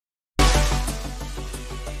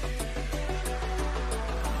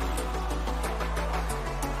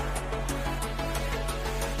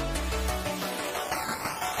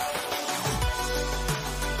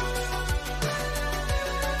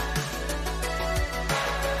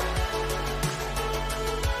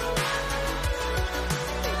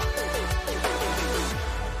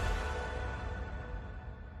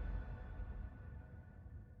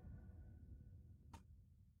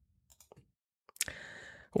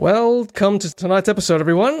Welcome to tonight's episode,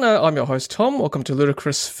 everyone. I'm your host, Tom. Welcome to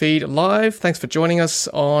Ludicrous Feed Live. Thanks for joining us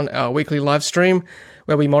on our weekly live stream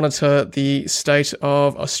where we monitor the state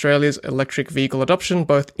of Australia's electric vehicle adoption,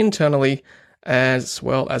 both internally as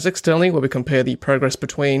well as externally, where we compare the progress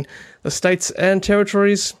between the states and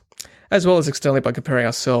territories, as well as externally by comparing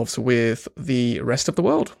ourselves with the rest of the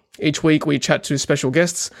world. Each week, we chat to special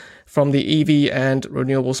guests from the EV and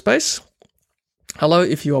renewable space. Hello,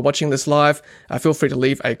 if you are watching this live, feel free to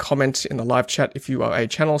leave a comment in the live chat if you are a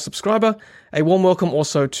channel subscriber. A warm welcome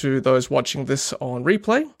also to those watching this on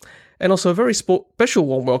replay, and also a very special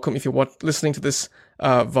warm welcome if you're listening to this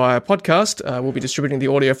via podcast. We'll be distributing the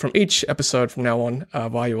audio from each episode from now on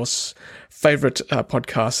via your favorite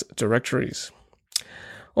podcast directories.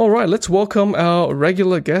 All right, let's welcome our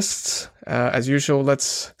regular guests. As usual,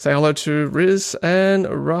 let's say hello to Riz and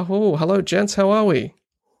Rahul. Hello, gents. How are we?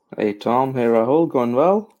 Hey Tom, hey Rahul, going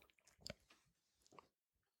well?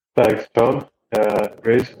 Thanks, Tom.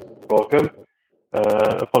 Riz, welcome.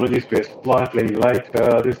 Apologies, we're slightly late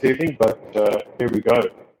this evening, but here we go.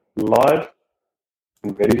 Live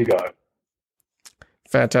and ready to go.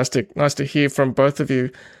 Fantastic. Nice to hear from both of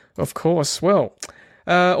you, of course. Well,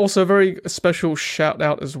 also a very special shout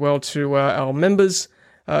out as well to our members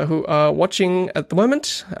who are watching at the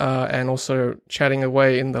moment and also chatting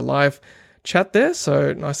away in the live chat there,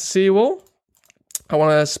 so nice to see you all. I want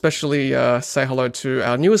to especially say hello to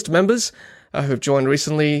our newest members who've joined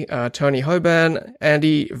recently, Tony Hoban,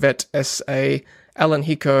 Andy Vet SA, Alan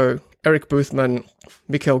Hiko, Eric Boothman,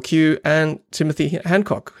 Mikkel Q, and Timothy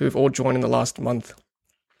Hancock, who've all joined in the last month.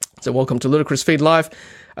 So welcome to Ludicrous Feed Live.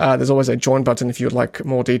 There's always a join button if you'd like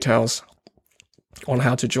more details on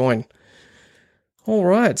how to join. All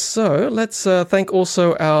right, so let's thank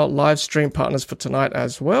also our live stream partners for tonight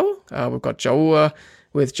as well. We've got Jaua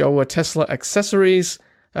with Jaua Tesla Accessories,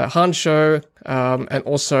 Hansho, and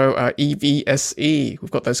also EVSE.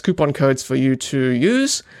 We've got those coupon codes for you to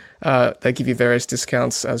use. They give you various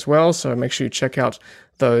discounts as well, so make sure you check out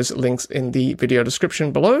those links in the video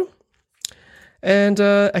description below. And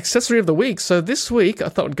accessory of the week. So this week, I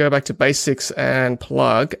thought I'd go back to basics and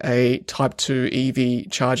plug a Type 2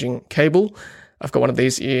 EV charging cable. I've got one of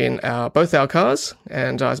these in both our cars,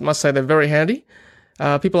 and I must say they're very handy.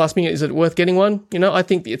 People ask me, is it worth getting one? You know, I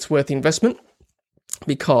think it's worth the investment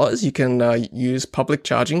because you can use public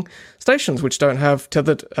charging stations which don't have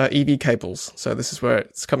tethered EV cables. So this is where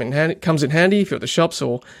it's comes in handy if you're at the shops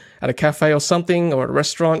or at a cafe or something, or at a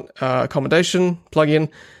restaurant accommodation. Plug in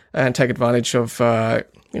and take advantage of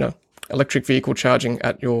electric vehicle charging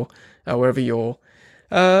at your wherever you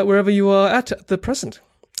are at the present.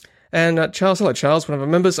 And Charles, hello Charles, one of our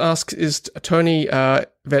members asks, is Tony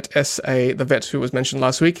Vet SA the vet who was mentioned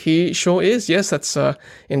last week? He sure is, yes, that's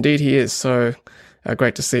indeed he is. So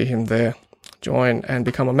great to see him there join and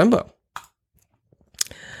become a member.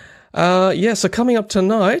 So coming up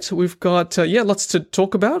tonight, we've got lots to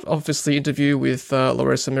talk about. Obviously, interview with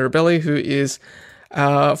Larissa Mirabelli, who is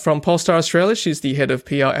from Polestar Australia. She's the head of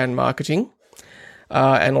PR and marketing.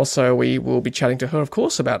 And also we will be chatting to her, of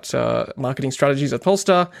course, about marketing strategies at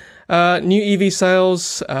Polestar, new EV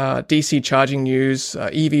sales, DC charging news,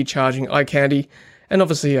 EV charging eye candy, and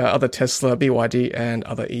obviously other Tesla, BYD, and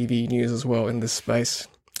other EV news as well in this space.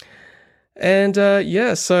 And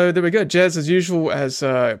so there we go. Jez, as usual, has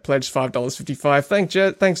pledged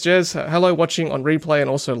 $5.55. Thanks, Jez. Hello, watching on replay and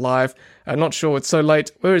also live. Not sure it's so late.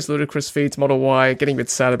 Where is Ludicrous Feed's Model Y? Getting a bit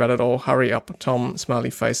sad about it all. Hurry up, Tom. Smiley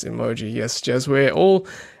face emoji. Yes, Jez, we're all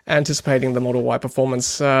anticipating the Model Y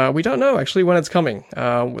performance. We don't know actually when it's coming.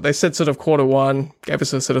 They said sort of Q1, gave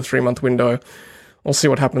us a sort of 3-month window. We'll see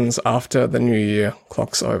what happens after the new year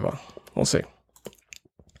clocks over. We'll see.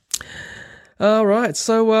 All right,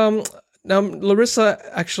 so now, Larissa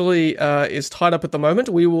actually is tied up at the moment.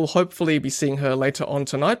 We will hopefully be seeing her later on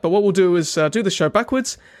tonight. But what we'll do is do the show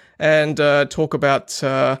backwards and talk about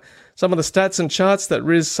some of the stats and charts that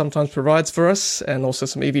Riz sometimes provides for us, and also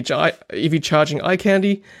some EV charging eye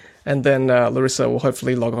candy. And then Larissa will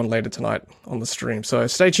hopefully log on later tonight on the stream. So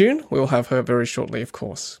stay tuned. We'll have her very shortly, of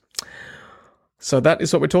course. So that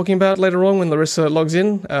is what we're talking about later on when Larissa logs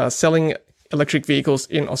in, selling electric vehicles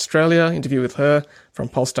in Australia, interview with her from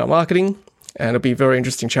Polestar Marketing, and it'll be a very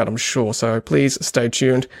interesting chat, I'm sure. So please stay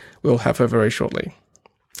tuned. We'll have her very shortly.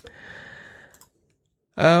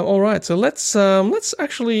 All right, so let's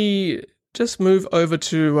actually just move over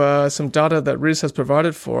to some data that Riz has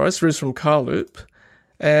provided for us. Riz from Carloop,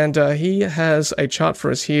 and he has a chart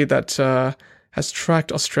for us here that has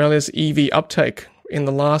tracked Australia's EV uptake in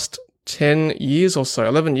the last 10 years or so,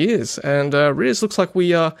 11 years. And Riz, looks like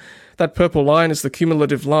we are, that purple line is the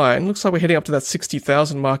cumulative line. Looks like we're heading up to that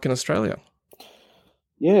 60,000 mark in Australia.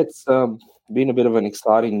 Yeah, it's been a bit of an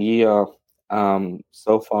exciting year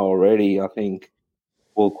so far already. I think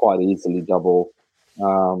we'll quite easily double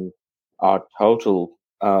um, our total,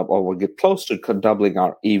 or we'll get close to doubling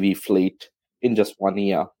our EV fleet in just 1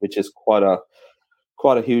 year, which is quite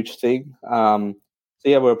a huge thing. So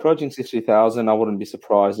yeah, we're approaching 60,000. I wouldn't be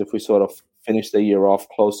surprised if we sort of finish the year off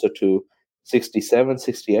closer to 67,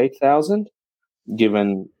 68,000,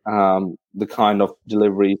 given the kind of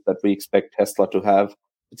deliveries that we expect Tesla to have,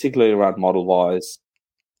 particularly around Model Ys,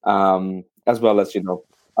 as well as,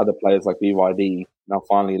 other players like BYD now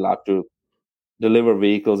finally allowed to deliver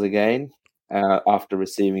vehicles again after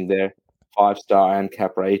receiving their 5-star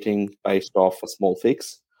NCAP rating based off a small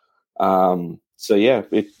fix. So yeah,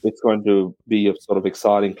 it's going to be a sort of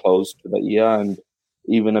exciting close to the year and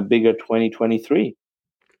even a bigger 2023.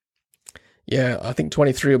 Yeah, I think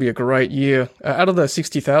 23 will be a great year. Out of the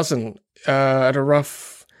 60,000, at a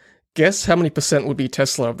rough guess, how many percent would be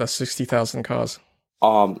Tesla of the 60,000 cars?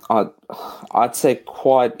 I'd say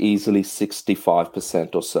quite easily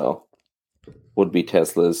 65% or so would be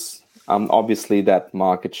Teslas. Obviously, that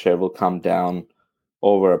market share will come down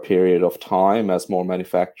over a period of time as more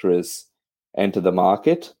manufacturers enter the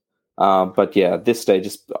market. But yeah, at this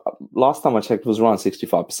stage, last time I checked, it was around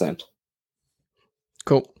 65%.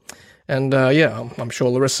 Cool. And yeah, I'm sure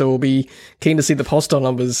Larissa will be keen to see the Polestar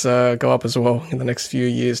numbers go up as well in the next few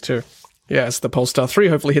years too. Yeah, as the Polestar 3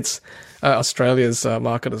 hopefully hits Australia's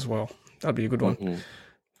market as well. That'd be a good one.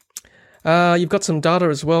 Mm-hmm. You've got some data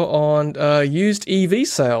as well on used EV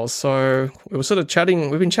sales. So we've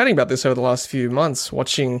been chatting about this over the last few months,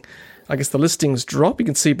 watching, I guess, the listings drop. You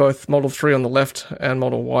can see both Model 3 on the left and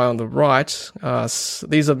Model Y on the right.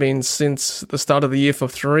 These have been since the start of the year for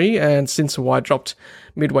 3 and since Y dropped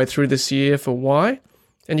midway through this year for Y.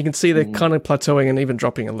 And you can see they're kind of plateauing and even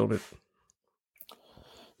dropping a little bit.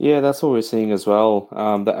 Yeah, that's what we're seeing as well.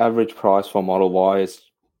 The average price for Model Y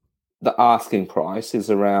the asking price is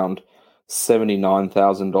around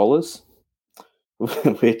 $79,000,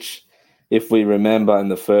 which, if we remember in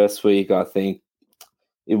the first week, I think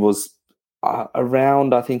it was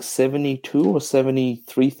around, I think, $72,000 or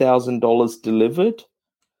 $73,000 delivered.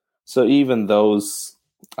 So even those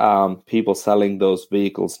people selling those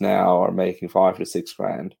vehicles now are making 5 to 6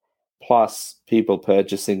 grand. Plus, people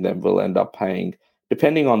purchasing them will end up paying,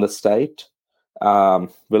 depending on the state,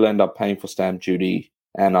 will end up paying for stamp duty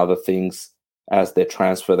and other things as they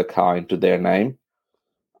transfer the car into their name.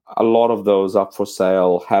 A lot of those up for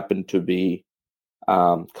sale happen to be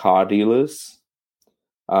car dealers.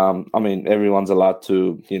 I mean, everyone's allowed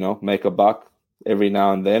to, make a buck every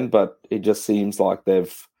now and then, but it just seems like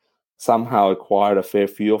they've somehow acquired a fair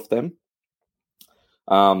few of them.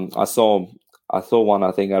 I saw one,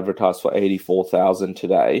 I think, advertised for 84,000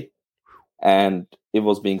 today, and it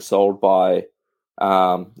was being sold by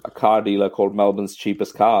a car dealer called Melbourne's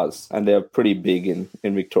Cheapest Cars, and they're pretty big in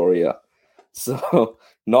Victoria. So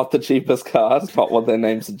not the cheapest cars, not what their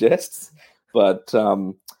name suggests, but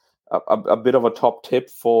a bit of a top tip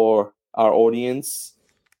for our audience.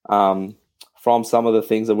 From some of the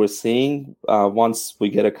things that we're seeing, once we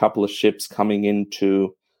get a couple of ships coming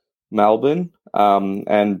into Melbourne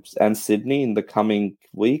and Sydney in the coming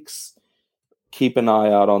weeks, keep an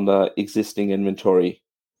eye out on the existing inventory.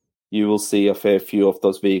 You will see a fair few of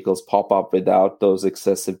those vehicles pop up without those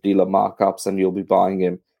excessive dealer markups, and you'll be buying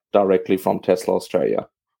them directly from Tesla Australia.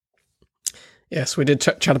 Yes, we did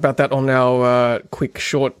chat about that on our quick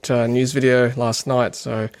short news video last night.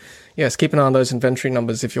 So yes, keep an eye on those inventory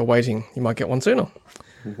numbers if you're waiting. You might get one sooner.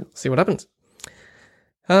 See what happens.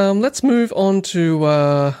 Let's move on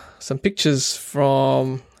to some pictures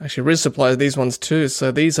from, actually, Riz supplied these ones too.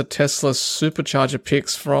 So these are Tesla supercharger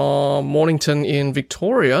pics from Mornington in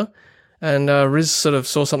Victoria. And Riz sort of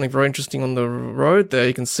saw something very interesting on the road there.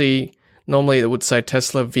 You can see normally it would say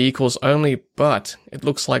Tesla vehicles only, but it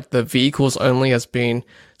looks like the vehicles only has been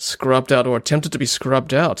scrubbed out or attempted to be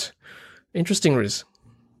scrubbed out. Interesting, Riz.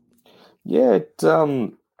 Yeah,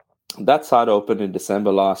 that site opened in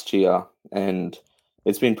December last year, and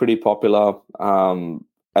it's been pretty popular.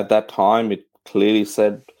 At that time, it clearly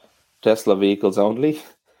said Tesla vehicles only.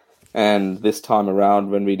 And this time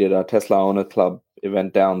around, when we did our Tesla Owner Club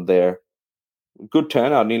event down there, good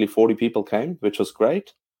turnout, nearly 40 people came, which was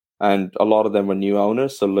great. And a lot of them were new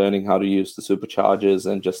owners, so learning how to use the superchargers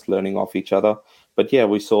and just learning off each other. But yeah,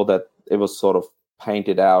 we saw that it was sort of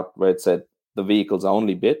painted out where it said the vehicles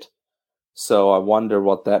only bit. So I wonder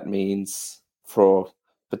what that means for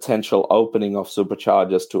potential opening of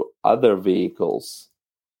superchargers to other vehicles,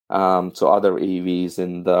 to other EVs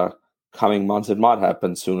in the coming months. It might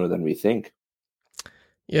happen sooner than we think.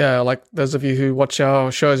 Yeah, like those of you who watch our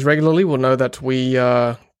shows regularly will know that we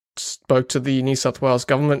spoke to the New South Wales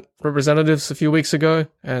government representatives a few weeks ago,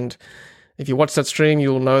 and if you watch that stream,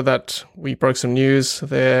 you'll know that we broke some news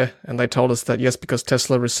there, and they told us that yes, because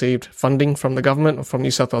Tesla received funding from the government, or from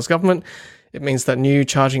New South Wales government, it means that new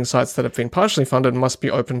charging sites that have been partially funded must be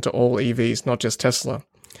open to all EVs, not just Tesla.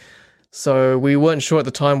 So we weren't sure at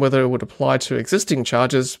the time whether it would apply to existing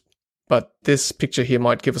chargers, but this picture here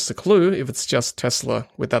might give us a clue if it's just Tesla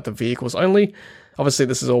without the vehicles only. Obviously,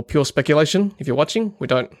 this is all pure speculation. If you're watching, we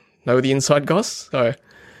don't know the inside goss, so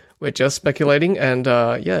we're just speculating. And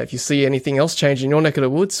if you see anything else change in your neck of the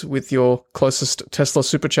woods with your closest Tesla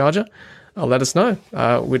supercharger, let us know.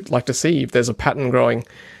 We'd like to see if there's a pattern growing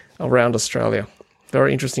around Australia.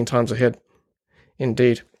 Very interesting times ahead,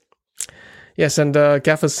 indeed. Yes, and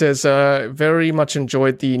Gaffer says, very much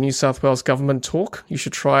enjoyed the New South Wales government talk. You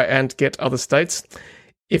should try and get other states.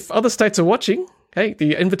 If other states are watching, hey,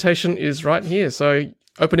 the invitation is right here. So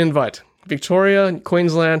open invite. Victoria,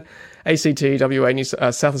 Queensland, ACT, WA,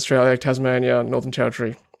 South Australia, Tasmania, Northern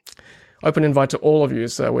Territory. Open invite to all of you.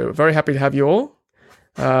 So we're very happy to have you all.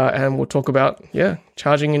 And we'll talk about,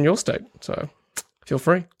 charging in your state. So feel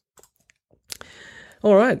free.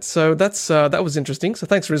 All right. So that was interesting. So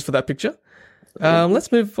thanks, Riz, for that picture.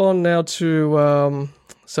 Let's move on now to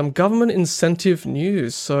some government incentive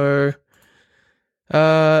news. So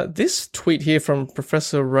this tweet here from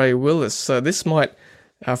Professor Ray Willis. So this might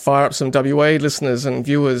fire up some WA listeners and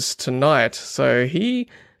viewers tonight. So he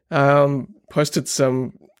posted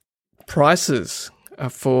some prices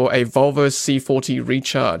for a Volvo C40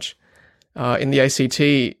 recharge. In the ACT,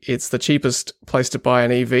 it's the cheapest place to buy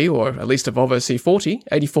an EV, or at least a Volvo C40,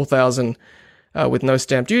 $84,000 with no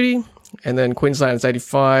stamp duty. And then Queensland is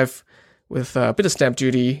 $85,000 with a bit of stamp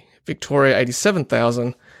duty. Victoria,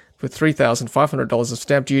 $87,000 with $3,500 of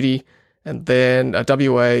stamp duty. And then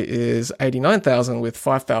WA is $89,000 with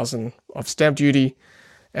 $5,000 of stamp duty.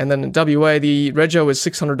 And then in WA, the rego is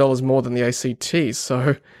 $600 more than the ACT.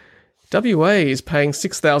 So WA is paying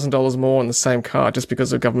 $6,000 more on the same car just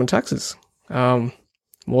because of government taxes,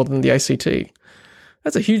 more than the ACT.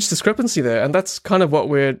 That's a huge discrepancy there. And that's kind of what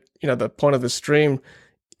the point of the stream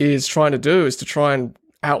is trying to do, is to try and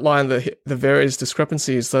outline the various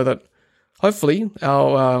discrepancies so that hopefully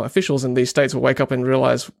our officials in these states will wake up and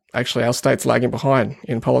realize actually our state's lagging behind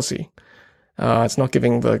in policy. It's not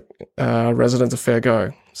giving the residents a fair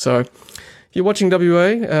go. So if you're watching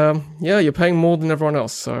WA, you're paying more than everyone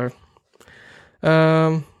else. So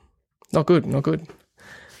not good.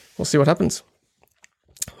 We'll see what happens.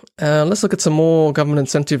 Let's look at some more government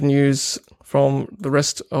incentive news from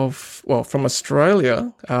from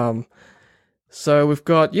Australia. So we've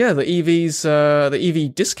got, the EVs, the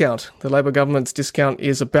EV discount, the Labor government's discount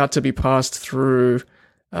is about to be passed through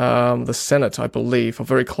the Senate, I believe, or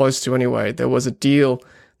very close to anyway. There was a deal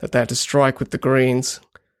that they had to strike with the Greens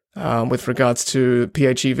with regards to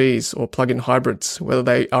PHEVs or plug-in hybrids, whether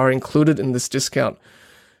they are included in this discount.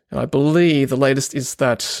 And I believe the latest is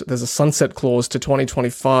that there's a sunset clause to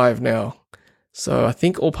 2025 now. So I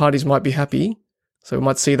think all parties might be happy. So we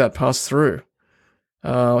might see that pass through.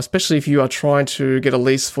 Especially if you are trying to get a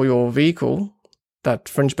lease for your vehicle, that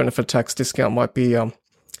fringe benefit tax discount might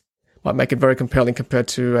make it very compelling compared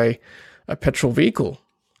to a petrol vehicle.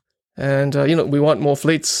 And, we want more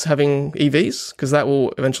fleets having EVs because that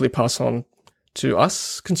will eventually pass on to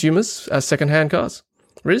us consumers as second-hand cars.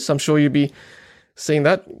 Riz, I'm sure you'll be seeing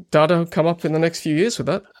that data come up in the next few years with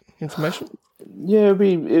that information. Yeah,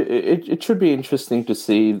 it should be interesting to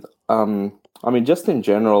see. Just in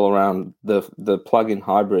general around the plug-in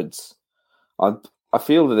hybrids, I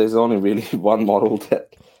feel that there's only really one model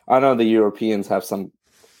that I know the Europeans have some,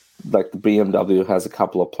 like the BMW has a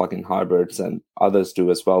couple of plug-in hybrids and others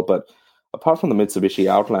do as well. But apart from the Mitsubishi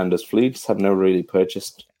Outlanders, fleets have never really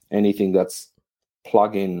purchased anything that's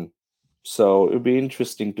plug-in. So it would be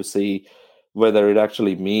interesting to see whether it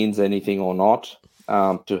actually means anything or not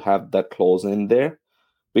to have that clause in there.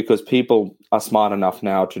 Because people are smart enough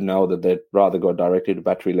now to know that they'd rather go directly to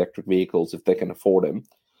battery electric vehicles if they can afford them.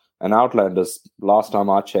 And Outlanders, last time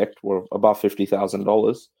I checked, were above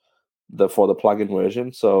 $50,000 for the plug-in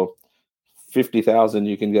version. So $50,000,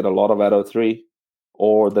 you can get a lot of Atto 3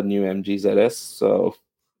 or the new MG ZS. So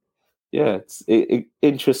yeah, it's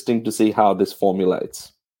interesting to see how this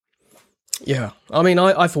formulates. Yeah,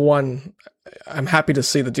 I for one, I'm happy to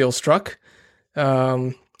see the deal struck.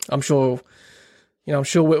 I'm sure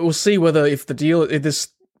we'll see whether if this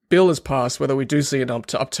bill is passed, whether we do see an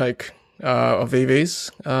uptake of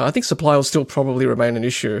EVs. I think supply will still probably remain an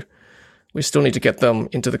issue. We still need to get them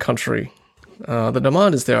into the country. The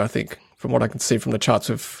demand is there, I think, from what I can see from the charts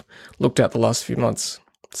we've looked at the last few months.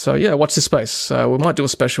 So yeah, watch this space. We might do a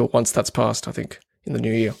special once that's passed, I think, in the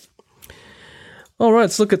new year. All right,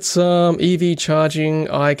 let's look at some EV charging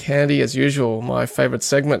eye candy as usual, my favorite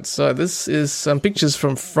segment. So this is some pictures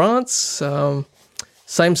from France.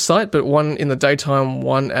 Same site, but one in the daytime,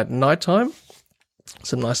 one at nighttime.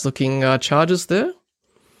 Some nice looking chargers there.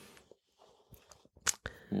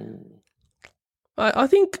 I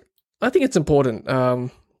think it's important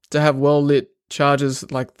to have well lit chargers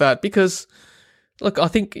like that because, look, I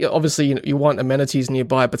think obviously you want amenities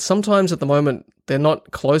nearby, but sometimes at the moment they're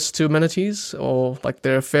not close to amenities or like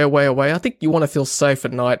they're a fair way away. I think you want to feel safe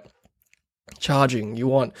at night charging. You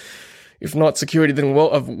want, if not security, then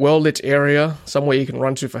a well lit area, somewhere you can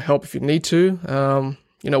run to for help if you need to.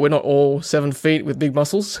 We're not all 7 feet with big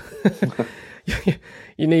muscles.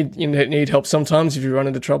 You need help sometimes if you run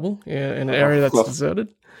into trouble in an area that's deserted.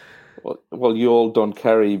 Well, you all don't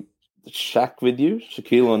carry Shaq with you,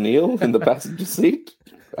 Shaquille O'Neal in the passenger seat.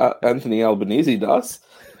 Anthony Albanese does.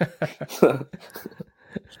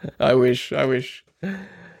 I wish.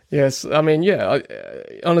 Yes, I mean, yeah.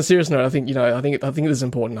 On a serious note, I think it is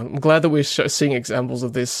important. I'm glad that we're seeing examples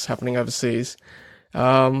of this happening overseas.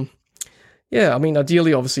 Yeah, I mean,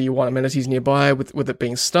 ideally, obviously, you want amenities nearby with it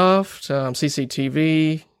being staffed,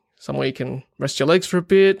 CCTV, somewhere you can rest your legs for a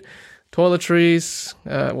bit, toiletries,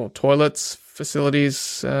 toilets,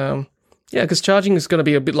 facilities. Yeah, because charging is going to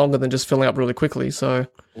be a bit longer than just filling up really quickly, so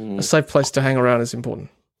a safe place to hang around is important.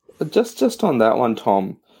 Just on that one,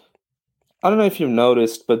 Tom, I don't know if you've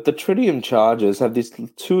noticed, but the Tritium chargers have these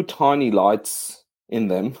 2 tiny lights in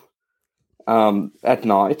them at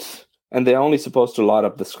night, and they're only supposed to light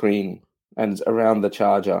up the screen and around the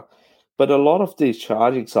charger. But a lot of these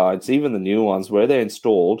charging sites, even the new ones, where they're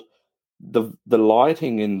installed, the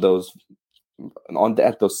lighting in those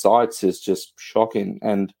at those sites is just shocking.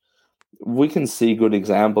 And we can see good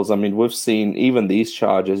examples. I mean, we've seen even these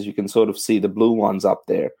chargers, you can sort of see the blue ones up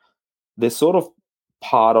there. They're sort of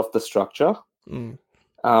part of the structure,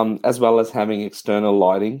 as well as having external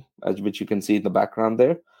lighting, which you can see in the background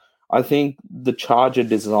there. I think the charger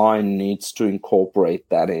design needs to incorporate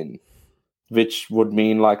that in, which would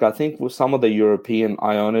mean, like, I think with some of the European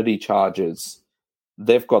Ionity chargers,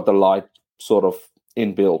 they've got the light sort of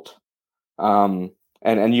inbuilt.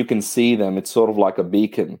 And you can see them. It's sort of like a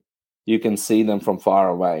beacon. You can see them from far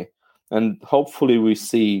away. And hopefully we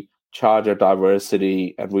see charger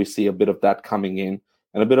diversity and we see a bit of that coming in,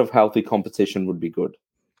 and a bit of healthy competition would be good.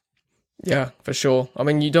 Yeah, for sure. I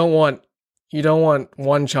mean, you don't want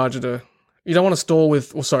one charger you don't want a stall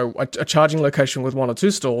with, a charging location with 1 or 2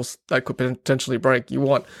 stalls that could potentially break. You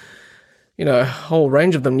want, a whole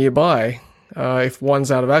range of them nearby. If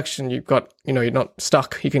one's out of action, you've got, you're not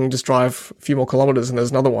stuck. You can just drive a few more kilometers and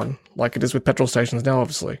there's another one, like it is with petrol stations now,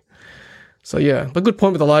 obviously. So yeah, but good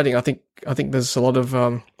point with the lighting. I think there's a lot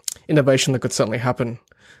of innovation that could certainly happen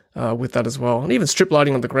with that as well. And even strip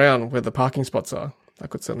lighting on the ground where the parking spots are, that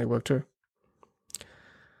could certainly work too.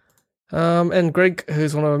 And Greg,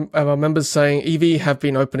 who's one of our members, saying EV have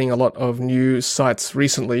been opening a lot of new sites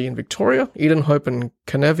recently in Victoria. Edenhope and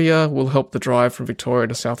Canevia will help the drive from Victoria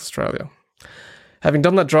to South Australia. Having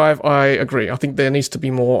done that drive, I agree. I think there needs to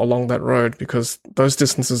be more along that road because those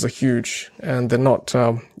distances are huge and they're not,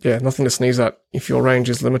 nothing to sneeze at if your range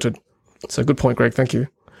is limited. So good point, Greg. Thank you.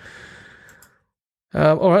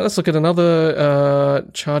 All right, let's look at another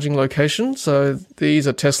charging location. So these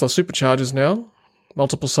are Tesla superchargers now.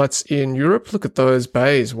 Multiple sites in Europe. Look at those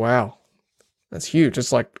bays. Wow. That's huge.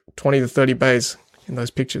 It's like 20 to 30 bays in those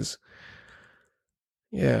pictures.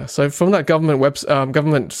 Yeah. So from that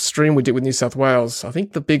government stream we did with New South Wales, I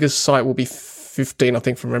think the biggest site will be 15, I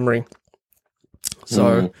think, from memory.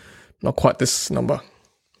 So not quite this number.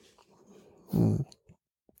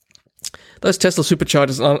 Those Tesla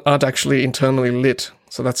superchargers aren't actually internally lit.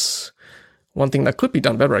 So that's one thing that could be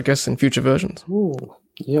done better, I guess, in future versions. Ooh,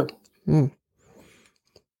 yeah.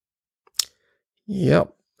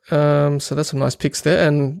 Yep. So that's some nice pics there.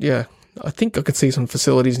 And yeah, I think I could see some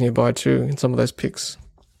facilities nearby too in some of those pics,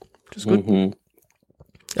 which is good.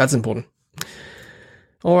 That's important.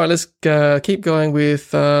 All right, let's keep going with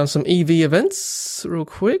some EV events real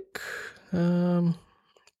quick.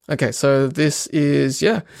 Okay, so this is,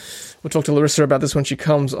 we'll talk to Larissa about this when she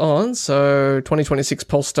comes on. So 2026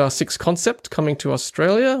 Polestar 6 concept coming to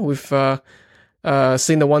Australia. We've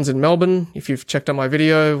seen the ones in Melbourne. If you've checked out my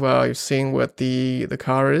video, you've seen what the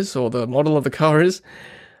car is, or the model of the car is.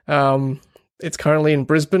 It's currently in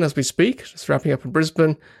Brisbane as we speak, just wrapping up in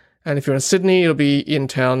Brisbane. And if you're in Sydney, it'll be in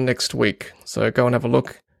town next week. So go and have a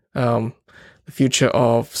look. The future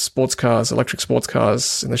of sports cars, electric sports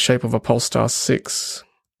cars in the shape of a Polestar 6.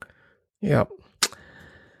 Yep.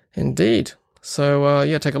 Indeed. So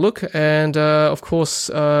take a look, and of course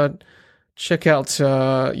check out.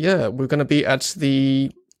 We're going to be at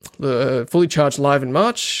the Fully Charged Live in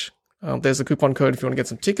March. There's a coupon code if you want to get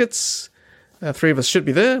some tickets. 3 of us should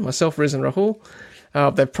be there, myself, Riz and Rahul.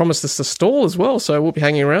 They've promised us the stall as well, so we'll be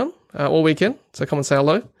hanging around all weekend. So come and say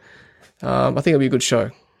hello. I think it'll be a good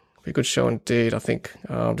show. Be a good show indeed, I think,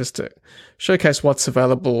 just to showcase what's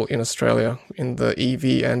available in Australia in the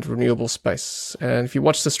EV and renewable space. And if you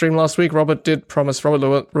watched the stream last week, Robert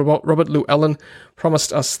Llewellyn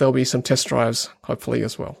promised us there'll be some test drives, hopefully,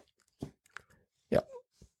 as well. Yeah.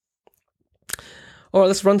 All right,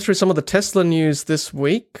 let's run through some of the Tesla news this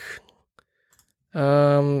week.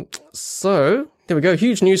 So, there we go.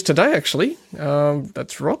 Huge news today, actually.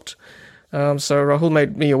 That's rocked. So Rahul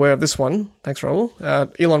made me aware of this one. Thanks, Rahul.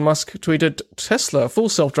 Elon Musk tweeted, Tesla full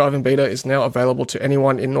self-driving beta is now available to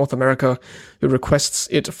anyone in North America who requests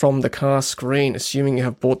it from the car screen, assuming you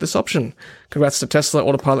have bought this option. Congrats to Tesla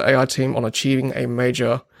Autopilot AI team on achieving a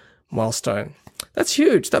major milestone. That's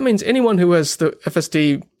huge. That means anyone who has the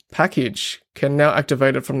FSD package can now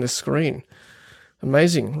activate it from this screen.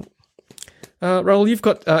 Amazing. Rahul, you've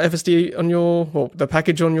got FSD on the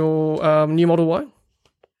package on your new Model Y?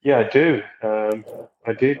 Yeah, I do.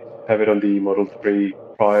 I did have it on the Model 3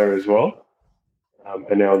 prior as well,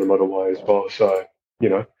 and now on the Model Y as well. So,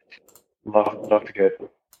 love to get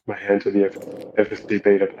my hands on the FSD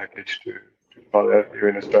beta package to try that here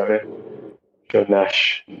in Australia. So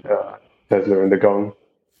Nash, Tesla and the Gong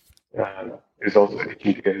is also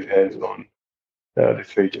keen to get his hands on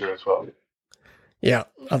this feature as well. Yeah,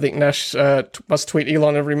 I think Nash must tweet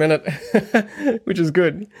Elon every minute, which is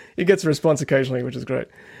good. He gets a response occasionally, which is great.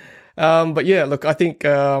 But yeah, look, I think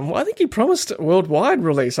he promised worldwide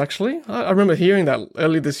release, actually. I remember hearing that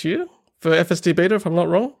early this year for FSD beta, if I'm not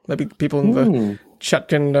wrong. Maybe people in the chat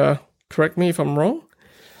can correct me if I'm wrong.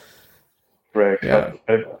 Correct. Yeah.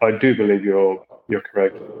 I do believe you're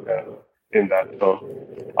correct in that. So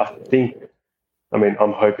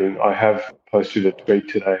I'm hoping. I have posted a tweet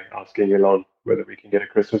today asking Elon whether we can get a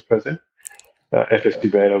Christmas present.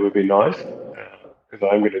 FSD beta would be nice, because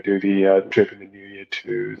I'm going to do the trip in the new year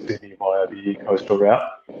to Sydney via the coastal route,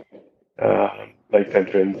 Lake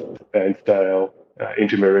Entrance, Bairnsdale,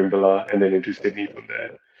 into Merimbula, and then into Sydney from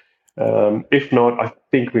there. If not, I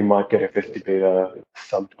think we might get FSD beta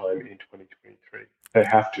sometime in 2023. They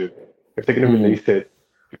have to. If they're going to release it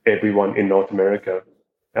to everyone in North America,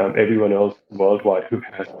 everyone else worldwide who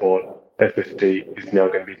has bought FSD is now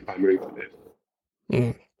going to be clamoring for this.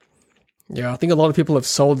 Yeah, I think a lot of people have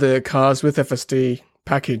sold their cars with FSD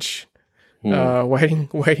package,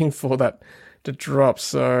 waiting for that to drop.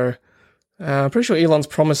 So I'm pretty sure Elon's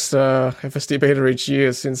promised FSD beta each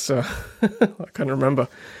year since I can't remember.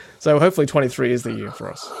 So hopefully 23 is the year for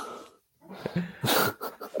us.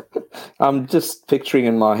 I'm just picturing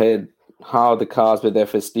in my head how the cars with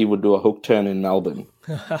FSD would do a hook turn in Melbourne.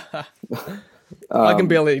 I can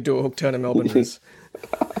barely do a hook turn in Melbourne.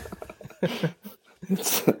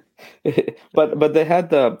 But they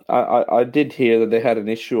had I did hear that they had an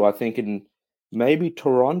issue, I think, in maybe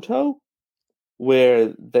Toronto,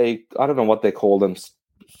 where I don't know what they call them,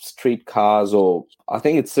 street cars, or I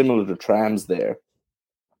think it's similar to trams there.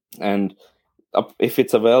 And if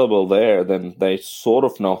it's available there, then they sort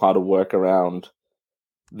of know how to work around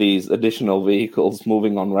these additional vehicles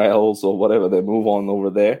moving on rails or whatever they move on over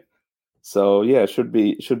there. So yeah, should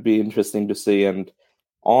be interesting to see. And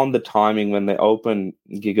on the timing when they open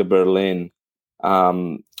Giga Berlin,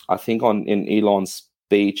 I think in Elon's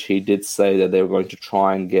speech he did say that they were going to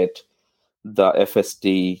try and get the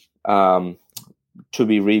FSD to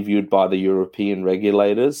be reviewed by the European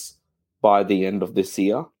regulators by the end of this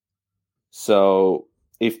year. So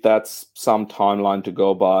if that's some timeline to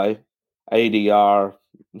go by, ADR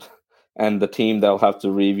and the team they'll have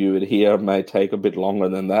to review it here may take a bit longer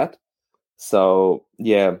than that. So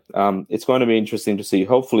yeah, it's going to be interesting to see,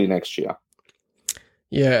 hopefully next year.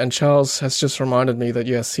 Yeah, and Charles has just reminded me that,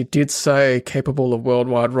 yes, he did say capable of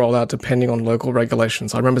worldwide rollout depending on local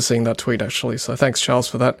regulations. I remember seeing that tweet, actually. So thanks, Charles,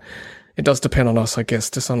 for that. It does depend on us, I guess,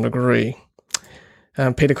 to some degree.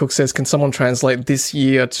 Peter Cook says, can someone translate this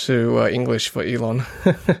year to English for Elon?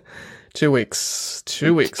 2 weeks.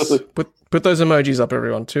 2 weeks. Put those emojis up,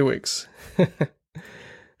 everyone. 2 weeks.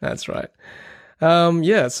 That's right.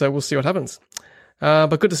 Yeah, so we'll see what happens.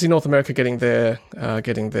 But good to see North America getting their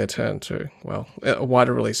turn too. Well, a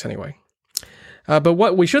wider release anyway. But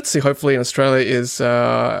what we should see, hopefully, in Australia is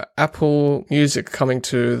Apple Music coming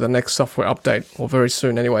to the next software update, or very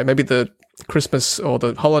soon anyway. Maybe the Christmas or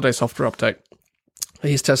the holiday software update.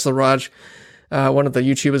 Here's Tesla Raj one of the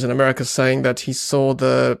YouTubers in America saying that he saw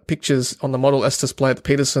the pictures on the Model S display at the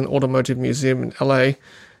Peterson Automotive Museum in LA,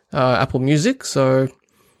 Apple Music. So,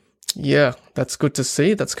 yeah, that's good to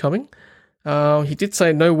see. That's coming. He did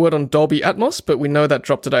say no word on Dolby Atmos, but we know that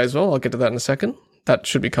dropped today as well. I'll get to that in a second. That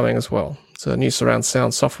should be coming as well. It's a new surround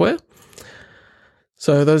sound software.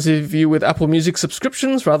 So those of you with Apple Music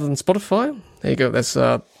subscriptions rather than Spotify, there you go. That's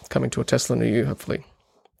coming to a Tesla near you, hopefully.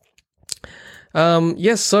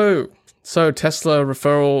 Yes, so Tesla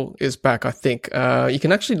referral is back, I think. You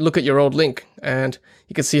can actually look at your old link and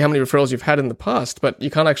you can see how many referrals you've had in the past, but you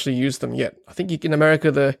can't actually use them yet. I think in America,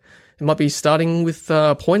 it might be starting with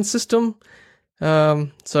a point system. So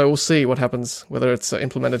we'll see what happens, whether it's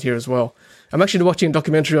implemented here as well. I'm actually watching a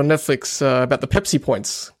documentary on Netflix about the Pepsi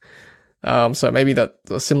points. So maybe that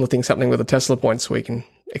similar thing's happening with the Tesla points where you can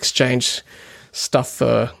exchange stuff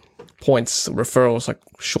for points, referrals, like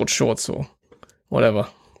shorts or whatever.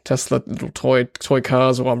 Tesla little toy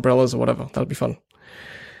cars or umbrellas or whatever. That'll be fun.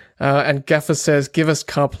 And Gaffer says, give us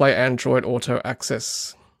CarPlay Android Auto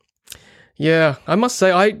access. Yeah, I must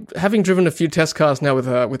say, having driven a few test cars now with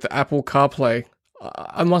the Apple CarPlay,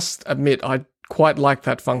 I must admit I quite like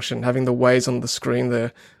that function, having the Waze on the screen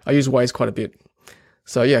there. I use Waze quite a bit.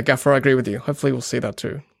 So yeah, Gaffer, I agree with you. Hopefully we'll see that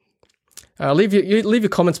too. Leave your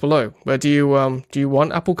comments below. Where do you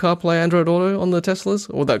want Apple CarPlay Android Auto on the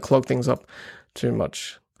Teslas, or would that clog things up too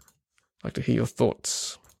much? I'd like to hear your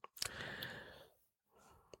thoughts.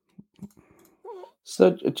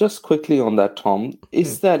 So just quickly on that, Tom,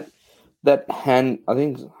 is that Hancho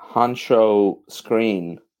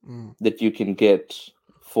screen that you can get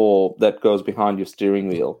that goes behind your steering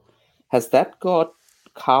wheel, has that got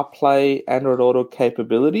CarPlay Android Auto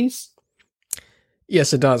capabilities?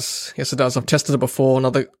 Yes, it does. I've tested it before on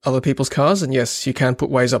other people's cars, and yes, you can put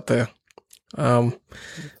Waze up there,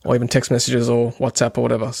 or even text messages or WhatsApp or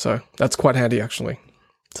whatever. So that's quite handy, actually.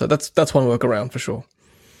 So that's one workaround for sure.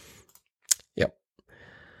 Yep.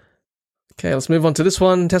 Okay, let's move on to this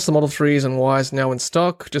one. Tesla Model 3s and Ys now in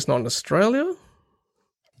stock, just not in Australia.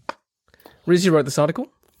 Riz, you wrote this article?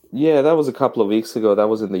 Yeah, that was a couple of weeks ago. That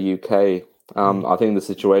was in the UK. I think the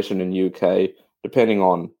situation in UK, depending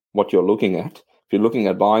on what you're looking at, if you're looking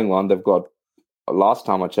at buying one, they've got, last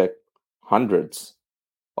time I checked, hundreds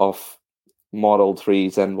of Model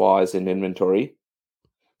 3s and Ys in inventory.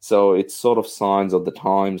 So it's sort of signs of the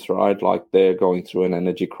times, right? Like they're going through an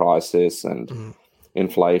energy crisis and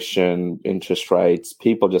inflation, interest rates.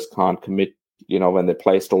 People just can't commit, when they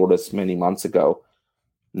placed orders many months ago.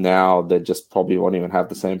 Now they just probably won't even have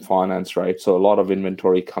the same finance rate. So a lot of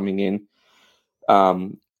inventory coming in.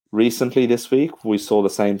 Recently this week, we saw the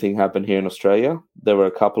same thing happen here in Australia. There were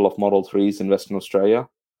a couple of Model 3s in Western Australia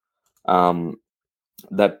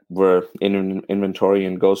that were in inventory,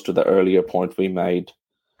 and goes to the earlier point we made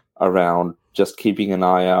around just keeping an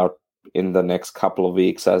eye out in the next couple of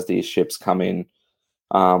weeks as these ships come in.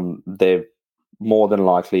 There more than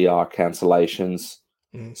likely are cancellations.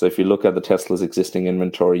 So if you look at the Tesla's existing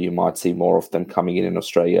inventory, you might see more of them coming in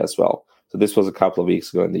Australia as well. So this was a couple of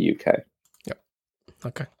weeks ago in the UK. Yep.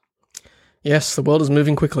 Okay. Yes, the world is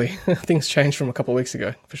moving quickly. Things changed from a couple of weeks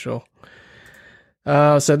ago, for sure.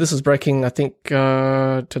 So this is breaking, I think,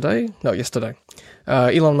 yesterday.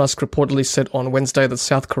 Elon Musk reportedly said on Wednesday that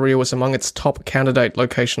South Korea was among its top candidate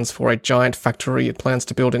locations for a giant factory it plans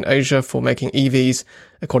to build in Asia for making EVs,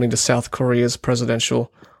 according to South Korea's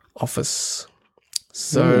presidential office.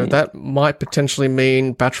 So that might potentially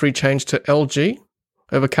mean battery change to LG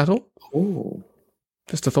over cattle. Ooh.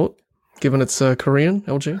 Just a thought, given it's Korean,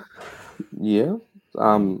 LG. Yeah.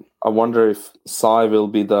 I wonder if Psy will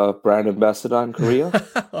be the brand ambassador in Korea.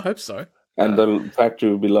 I hope so. And the factory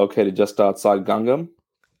will be located just outside Gangnam.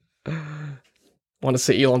 Want to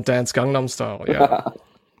see Elon dance Gangnam Style? Yeah,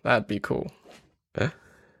 that'd be cool.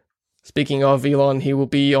 Speaking of Elon, he will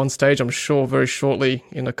be on stage, I'm sure, very shortly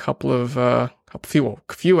in a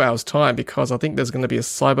few hours' time, because I think there's going to be a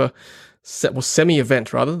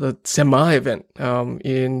semi-event, rather, the semi-event our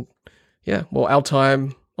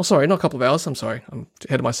time. Oh, sorry, not a couple of hours. I'm sorry. I'm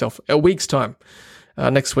ahead of myself. A week's time,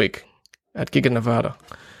 next week at Giga Nevada.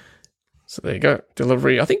 So there you go.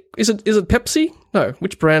 Delivery. I think, is it Pepsi? No.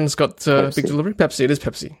 Which brand's got big delivery? Pepsi. It is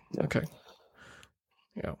Pepsi. Yeah. Okay.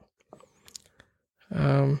 Yeah.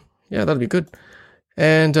 That'd be good.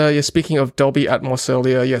 And speaking of Dolby Atmos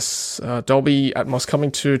earlier, yes, Dolby Atmos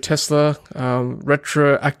coming to Tesla,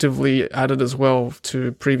 retroactively added as well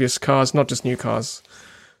to previous cars, not just new cars.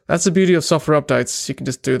 That's the beauty of software updates. You can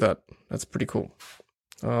just do that. That's pretty cool.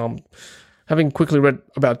 Having quickly read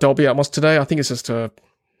about Dolby Atmos today, I think it's just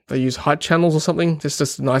they use height channels or something. It's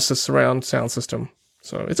just a nicer surround sound system.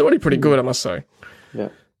 So it's already pretty good, I must say. Yeah.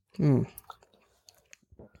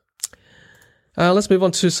 Let's move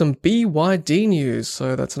on to some BYD news.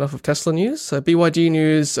 So that's enough of Tesla news. So BYD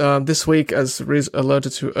news this week, as Riz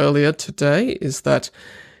alerted to earlier today, is that,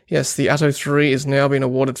 yes, the Atto 3 is now being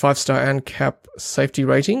awarded 5-star ANCAP safety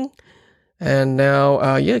rating. And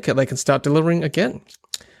now, they can start delivering again.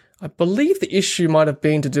 I believe the issue might have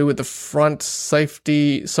been to do with the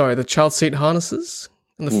the child seat harnesses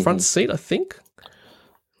in the front seat, I think.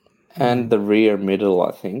 And the rear middle,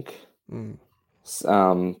 I think.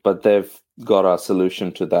 But they've got a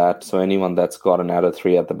solution to that. So anyone that's got an Atto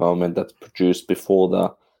 3 at the moment that's produced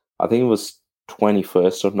before I think it was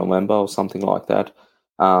 21st of November or something like that,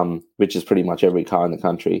 which is pretty much every car in the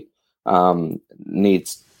country,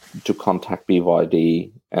 needs to contact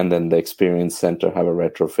BYD, and then the Experience Center have a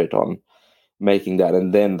retrofit on making that,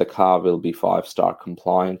 and then the car will be 5-star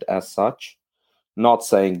compliant as such. Not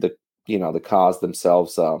saying that, the cars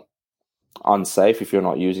themselves are unsafe if you're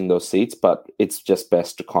not using those seats, but it's just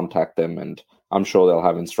best to contact them, and I'm sure they'll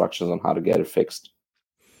have instructions on how to get it fixed.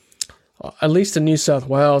 At least in New South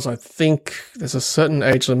Wales, I think there's a certain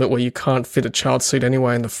age limit where you can't fit a child seat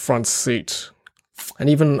anyway in the front seat. And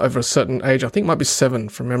even over a certain age, I think it might be 7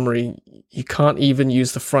 from memory, you can't even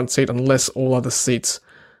use the front seat unless all other seats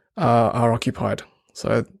are occupied.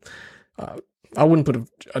 So I wouldn't put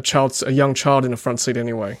a young child in a front seat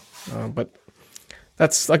anyway. But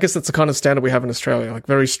I guess that's the kind of standard we have in Australia, like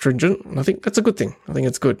very stringent. And I think that's a good thing. I think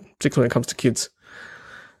it's good, particularly when it comes to kids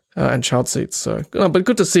and child seats. So, but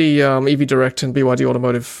good to see EV Direct and BYD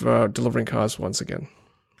Automotive delivering cars once again.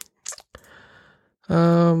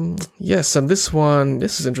 Yes, and this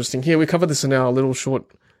is interesting. Here, we covered this in our little short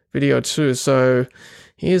video too. So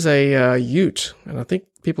here's a ute, and I think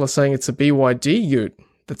people are saying it's a BYD ute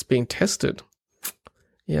that's being tested.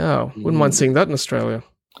 Yeah, wouldn't mind seeing that in Australia.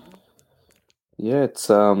 Yeah, it's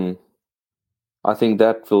I think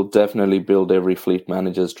that will definitely build every fleet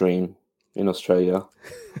manager's dream in Australia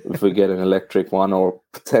if we get an electric one, or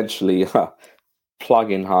potentially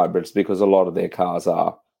plug-in hybrids, because a lot of their cars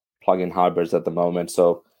are plug-in hybrids at the moment.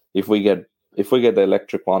 So if we get the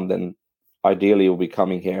electric one, then ideally it will be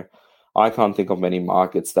coming here. I can't think of many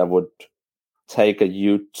markets that would take a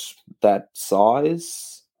ute that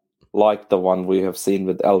size, like the one we have seen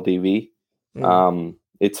with LDV.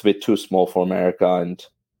 It's a bit too small for America, and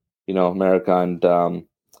America and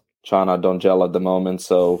China don't gel at the moment.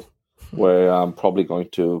 So we're probably going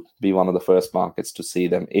to be one of the first markets to see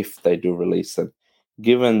them if they do release them.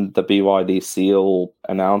 Given the BYD Seal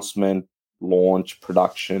announcement, launch,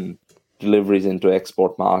 production, deliveries into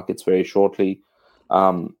export markets very shortly,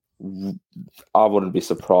 I wouldn't be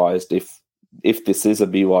surprised if this is a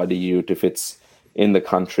BYD ute, if it's in the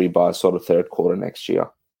country by sort of third quarter next year.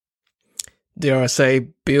 Dare I say,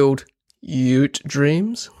 build ute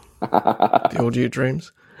dreams? Build ute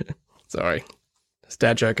dreams? Sorry, it's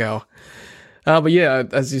dad joke hour. But yeah,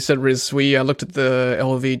 as you said, Riz, we looked at the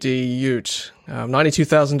LVD ute,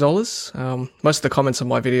 $92,000. Most of the comments on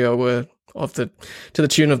my video were to the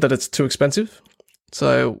tune of that it's too expensive.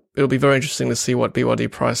 So it'll be very interesting to see what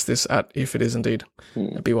BYD price this at, if it is indeed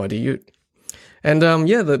a BYD ute. And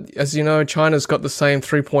as you know, China's got the same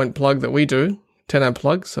 3-point plug that we do, 10 amp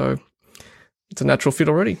plug. So it's a natural fit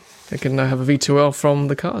already. They can have a V2L from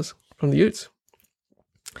the cars, from the utes.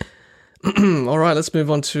 All right, let's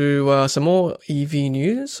move on to some more EV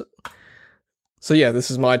news. So yeah,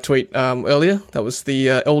 this is my tweet earlier. That was the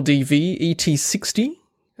LDV ET60.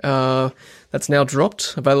 That's now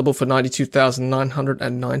dropped, available for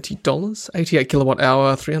 $92,990. 88 kilowatt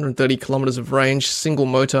hour, 330 kilometers of range, single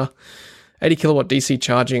motor, 80 kilowatt DC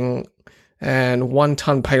charging, and 1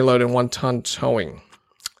 ton payload and 1 ton towing.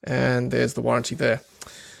 And there's the warranty there.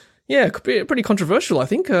 Yeah, it could be pretty controversial, I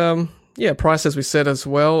think. Price, as we said as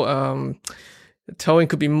well. Towing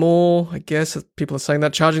could be more, I guess. People are saying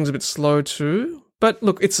that. Charging's a bit slow too. But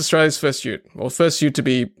look, it's Australia's first ute, or first ute to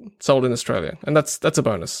be sold in Australia, and that's a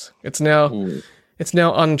bonus. It's now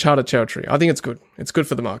uncharted territory. I think it's good. It's good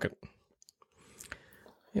for the market.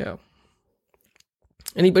 Yeah.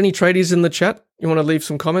 Any tradies in the chat? You want to leave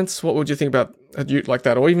some comments? What would you think about a ute like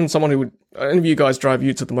that, or even someone who would? Any of you guys drive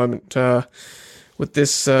utes at the moment? With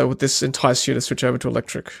this entice you to switch over to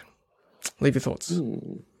electric? Leave your thoughts.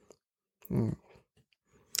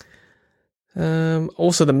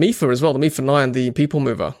 Also the MIFA as well, the MIFA 9, the people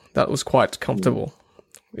mover, that was quite comfortable.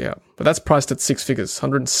 Yeah, but that's priced at 6 figures,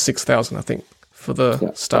 106,000, I think, for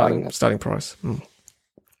the starting price.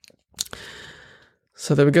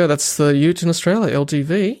 So there we go. That's the ute in Australia,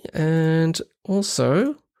 LDV, and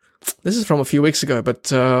also this is from a few weeks ago, but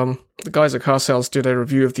the guys at Car Sales did a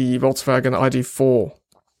review of the Volkswagen ID4.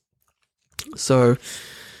 So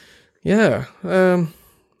yeah,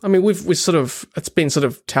 I mean, it's been sort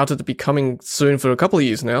of touted to be coming soon for a couple of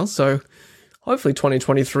years now. So hopefully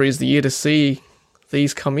 2023 is the year to see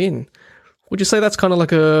these come in. Would you say that's kind of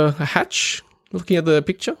like a hatch, looking at the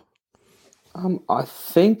picture? I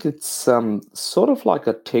think it's sort of like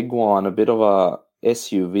a Tiguan, a bit of a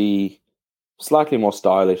SUV, slightly more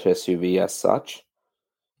stylish SUV as such.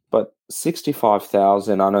 But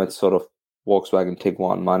 65,000, I know it's sort of Volkswagen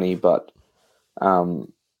Tiguan money, but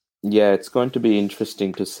yeah, it's going to be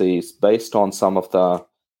interesting to see. It's based on some of the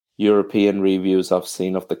European reviews I've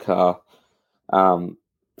seen of the car.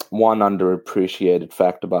 One underappreciated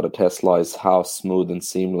fact about a Tesla is how smooth and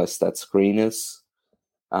seamless that screen is.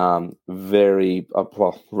 Very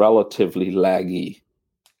relatively laggy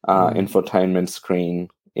infotainment screen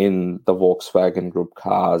in the Volkswagen Group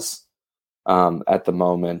cars at the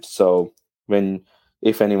moment. So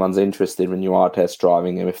if anyone's interested when you are test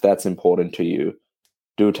driving them, if that's important to you,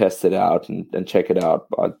 do test it out and check it out.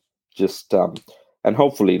 But just and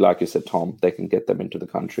hopefully, like you said, Tom, they can get them into the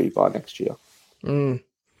country by next year.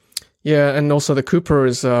 Yeah, and also the Cooper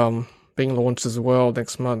is being launched as well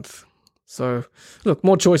next month. So, look,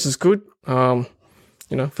 more choice is good, for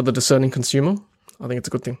the discerning consumer. I think it's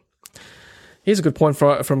a good thing. Here's a good point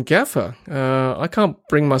from Gaffer. I can't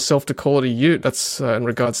bring myself to call it a ute. That's in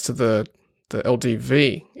regards to the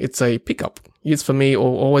LDV. It's a pickup. Utes for me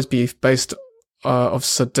will always be based of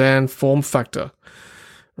sedan form factor.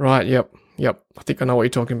 Right, yep. I think I know what you're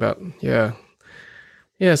talking about. Yeah.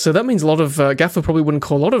 Yeah, so that means a lot of... Gaffer probably wouldn't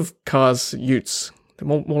call a lot of cars utes. They're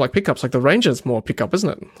more like pickups. Like the Ranger's more pickup, isn't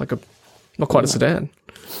it? Not quite a sedan.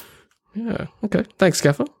 Yeah, okay. Thanks,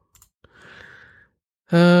 Gaffer.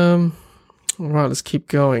 All right, let's keep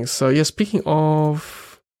going. So, yeah, speaking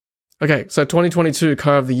of... Okay, so 2022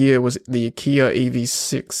 car of the year was the Kia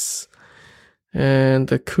EV6. And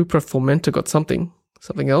the Cupra Formentor got something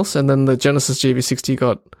else. And then the Genesis GV60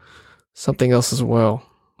 got something else as well.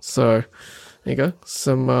 So, there you go.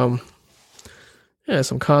 Some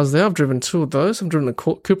cars there. I've driven two of those. I haven't driven a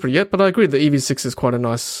Cupra yet, but I agree the EV6 is quite a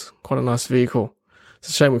nice vehicle. It's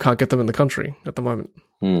a shame we can't get them in the country at the moment.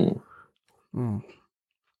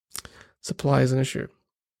 Supply is an issue.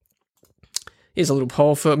 Here's a little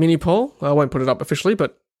poll for mini poll. I won't put it up officially,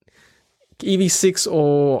 but EV6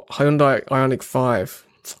 or Hyundai Ioniq 5.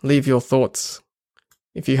 Leave your thoughts.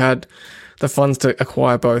 If you had the funds to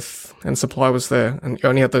acquire both and supply was there and you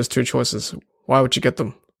only had those two choices, why would you get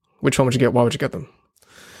them? Which one would you get? Why would you get them?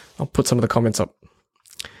 I'll put some of the comments up.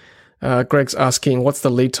 Greg's asking, what's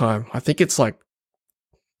the lead time? I think it's like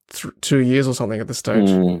 2 years or something at this stage.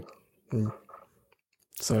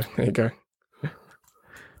 So there you go.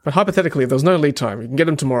 But hypothetically, if there's no lead time, you can get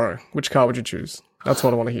them tomorrow. Which car would you choose? That's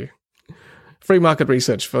what I want to hear. Free market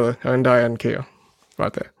research for Hyundai and Kia.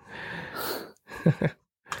 Right there.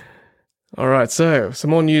 All right, so some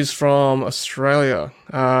more news from Australia.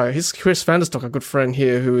 Here's Chris Vanderstock, a good friend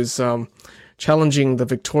here, who is challenging the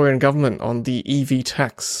Victorian government on the EV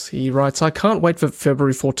tax. He writes, I can't wait for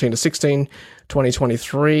February 14 to 16,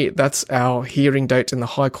 2023. That's our hearing date in the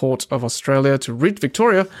High Court of Australia to rid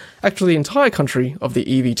Victoria, actually the entire country, of the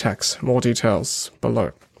EV tax. More details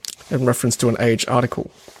below, in reference to an Age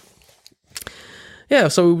article. Yeah,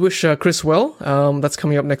 so we wish Chris well. That's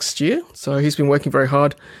coming up next year. So he's been working very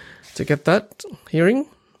hard to get that hearing.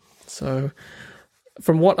 So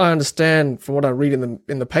from what I understand, from what I read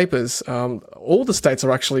in the papers, all the states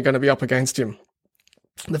are actually going to be up against him.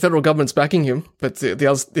 The federal government's backing him, but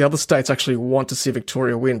the other states actually want to see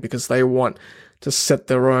Victoria win because they want to set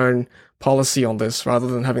their own policy on this rather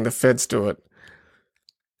than having the feds do it.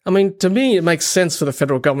 I mean, to me, it makes sense for the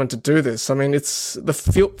federal government to do this. I mean, it's the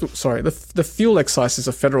fuel excise is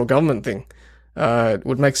a federal government thing. It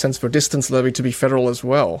would make sense for distance levy to be federal as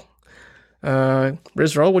well.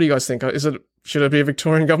 Riz, Roll, what do you guys think? Should it be a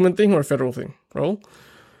Victorian government thing or a federal thing? Roll?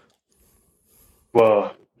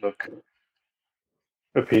 Well, look,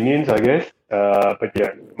 opinions, I guess. But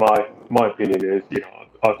yeah, my opinion is,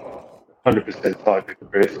 I've 100% side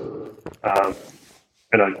with Chris.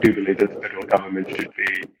 And I do believe that the federal government should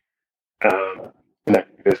be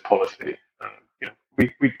enacting this policy.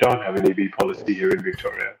 We don't have an EV policy here in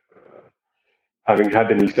Victoria. Having had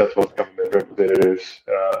the New South Wales government representatives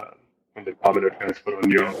from the Department of Transport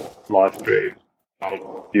on your live stream a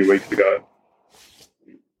few weeks ago,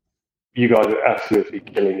 you guys are absolutely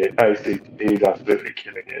killing it. ACT is absolutely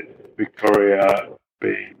killing it. Victoria,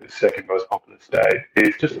 being the second most populous state,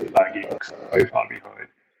 is just lagging so far behind.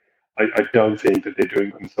 I don't think that they're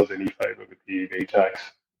doing themselves any favour with the EV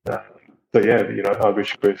tax. So yeah, I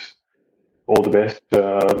wish Chris all the best.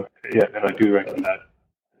 And I do reckon that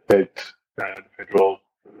the federal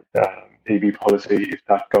EV policy, if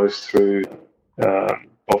that goes through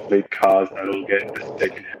by off-fleet cars that'll get the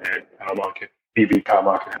second-hand car market, EV car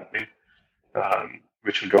market happening,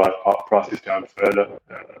 which will drive prices down further,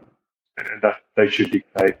 and that they should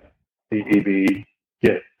dictate the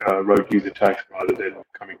road user tax rather than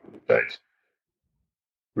coming from the States.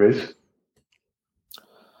 Riz?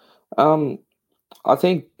 I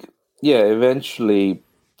think, eventually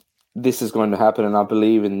this is going to happen, and I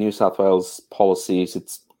believe in New South Wales policies,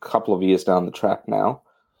 it's a couple of years down the track now,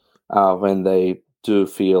 when they do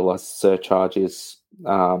feel a surcharge is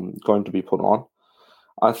going to be put on.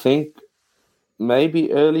 I think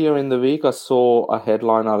maybe earlier in the week I saw a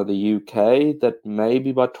headline out of the UK that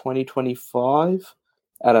maybe by 2025,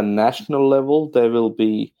 at a national level, they will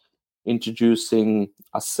be introducing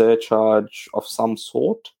a surcharge of some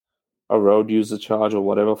sort, a road user charge or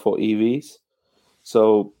whatever for EVs.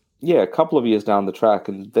 So, a couple of years down the track,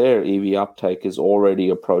 and their EV uptake is already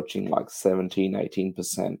approaching like 17,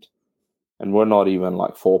 18%. And we're not even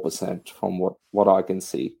like 4% from what I can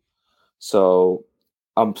see. So,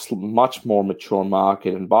 a much more mature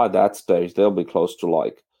market. And by that stage, they'll be close to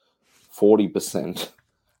like 40%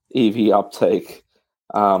 EV uptake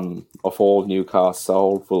of all new cars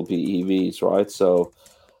sold will be EVs, right? So,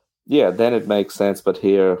 then it makes sense. But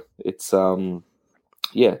here, it's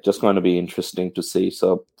just going to be interesting to see.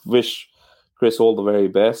 So, wish Chris all the very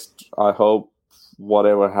best. I hope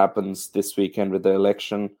whatever happens this weekend with the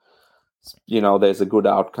election, there's a good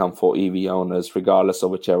outcome for EV owners, regardless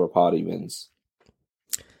of whichever party wins.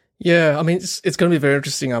 Yeah, I mean, it's going to be very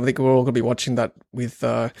interesting. I think we're all going to be watching that with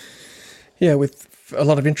a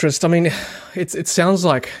lot of interest. I mean, it sounds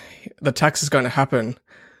like the tax is going to happen.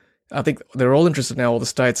 I think they're all interested now, all the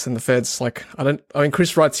states and the feds.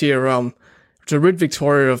 Chris writes here, to rid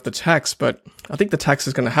Victoria of the tax, but I think the tax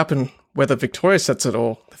is going to happen whether Victoria sets it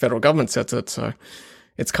or the federal government sets it. So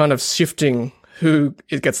it's kind of shifting who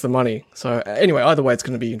it gets the money. So anyway, either way, it's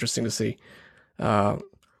going to be interesting to see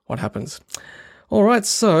what happens. All right,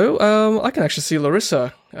 so I can actually see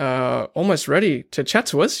Larissa almost ready to chat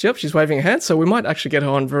to us. Yep, she's waving her hand, so we might actually get her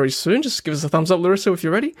on very soon. Just give us a thumbs up, Larissa, if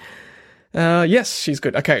you're ready. Yes, she's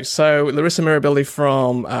good. Okay, so Larissa Mirabelli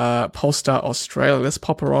from Polestar Australia. Let's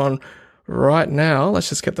pop her on right now. Let's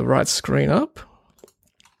just get the right screen up.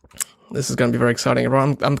 This is going to be very exciting,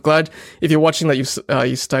 everyone. I'm glad if you're watching that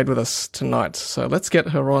you stayed with us tonight. So let's get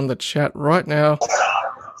her on the chat right now.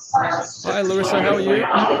 Hi, Larissa. How are you?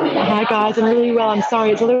 Hi, guys. I'm really well. I'm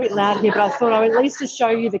sorry it's a little bit loud here, but I thought I would at least just show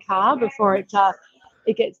you the car before it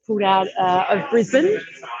gets pulled out of Brisbane.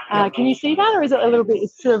 Can you see that, or is it a little bit?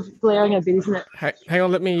 It's sort of glaring a bit, isn't it? Hang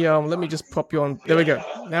on. Let me just pop you on. There we go.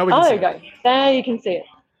 Now we can see. There you go. There you can see it.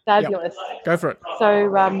 Fabulous. Yep. Go for it. So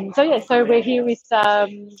we're here with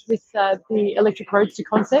the Electric Roadster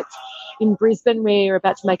concept in Brisbane. We're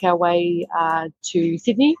about to make our way to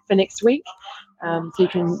Sydney for next week. So you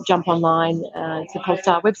can jump online to the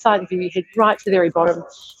Polestar website. If you head right to the very bottom,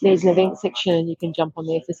 there's an event section and you can jump on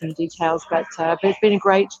there for some details. But it's been a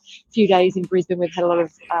great few days in Brisbane. We've had a lot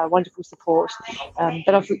of wonderful support.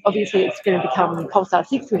 But obviously it's going to become Polestar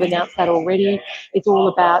 6. We've announced that already. It's all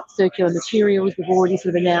about circular materials. We've already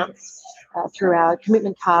sort of announced through our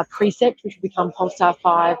commitment card precept, which will become Polestar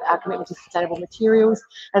 5, our commitment to sustainable materials.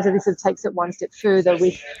 And so this sort of takes it one step further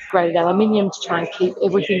with graded aluminium to try and keep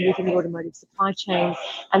everything within the automotive supply chain,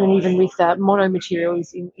 and then even with mono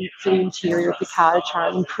materials for the interior of the car to try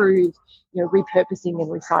and improve, repurposing and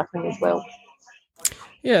recycling as well.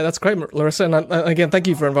 Yeah, that's great, Larissa. And again, thank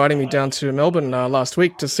you for inviting me down to Melbourne last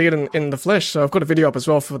week to see it in the flesh. So I've got a video up as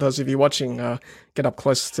well for those of you watching. Get up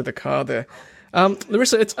close to the car there.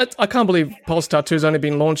 Larissa, I can't believe Polestar 2 has only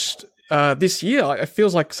been launched this year. It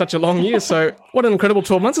feels like such a long year. So what an incredible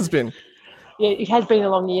 12 months it's been. Yeah, it has been a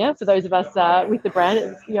long year for those of us with the brand.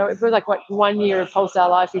 It feels like 1 year of Polestar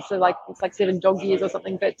life is sort of it's like 7 dog years or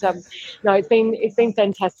something. But no, it's been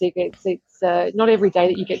fantastic. It's not every day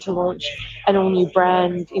that you get to launch an all new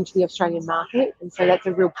brand into the Australian market, and so that's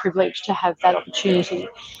a real privilege to have that opportunity.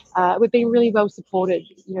 We've been really well supported.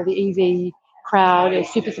 The EV crowd is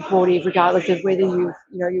super supportive, regardless of whether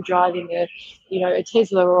you're driving a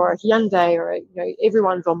Tesla or a Hyundai or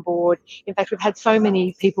everyone's on board. In fact, we've had so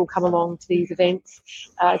many people come along to these events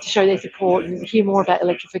to show their support and hear more about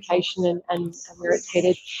electrification and where it's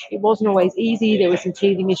headed. It wasn't always easy. There were some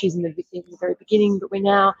teething issues in the very beginning, but we're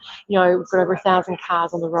now, we've got over 1,000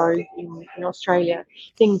 cars on the road in Australia.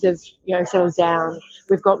 Things have, settled down.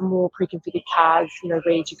 We've got more pre-configured cars,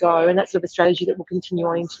 ready to go, and that's sort of a strategy that will continue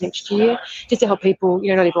on into next year, just to help people.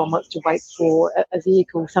 Not everyone wants to wait for a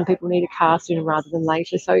vehicle. Some people need a car sooner sooner rather than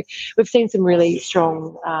later. So we've seen some really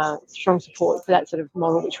strong support for that sort of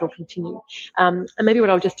model, which will continue. And maybe what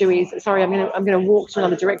I'll just do is, sorry, I'm going to walk to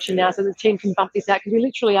another direction now so the team can bump this out, because we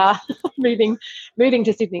literally are moving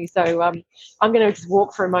to Sydney. So I'm going to just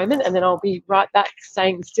walk for a moment, and then I'll be right back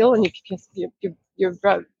staying still, and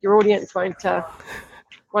your audience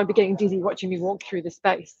won't be getting dizzy watching me walk through the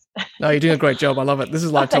space. No, you're doing a great job. I love it. This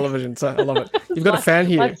is live television, so I love it. You've got a fan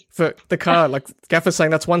here for the car. Like Gaffer's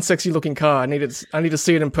saying, that's one sexy looking car. I need to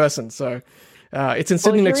see it in person. So it's in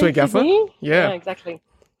Sydney next week, Gaffer. Yeah, exactly.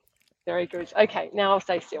 Very good. Okay, now I'll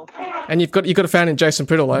stay still. And you've got a fan in Jason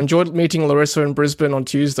Priddle. I enjoyed meeting Larissa in Brisbane on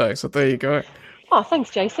Tuesday. So there you go. Oh, thanks,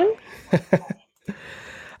 Jason.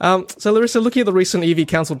 So Larissa, looking at the recent EV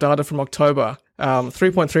Council data from October,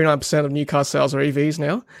 3.39% of new car sales are EVs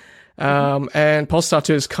now. And Polestar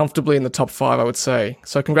 2 is comfortably in the top 5, I would say.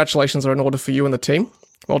 So congratulations are in order for you and the team.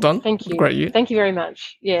 Well done. Thank you. Great year. Thank you very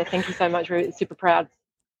much. Yeah, thank you so much. We're super proud.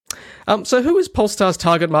 So who is Polestar's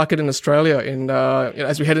target market in Australia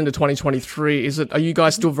as we head into 2023? Are you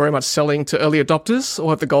guys still very much selling to early adopters, or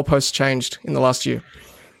have the goalposts changed in the last year?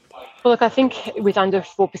 Well, look, I think with under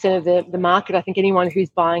 4% of the market, I think anyone who's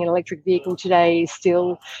buying an electric vehicle today is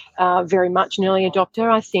still very much an early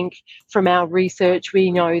adopter. I think from our research,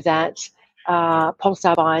 we know that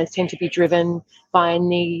Polestar buyers tend to be driven by a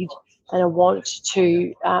need and a want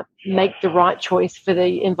to make the right choice for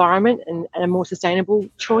the environment and a more sustainable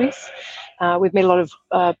choice. We've met a lot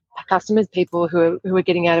of customers, people who are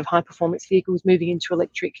getting out of high performance vehicles, moving into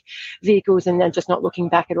electric vehicles, and they're just not looking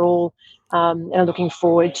back at all, and are looking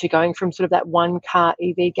forward to going from sort of that one car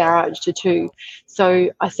EV garage to two. So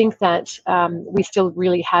I think that we still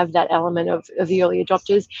really have that element of the early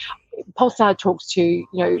adopters. Polestar talks to,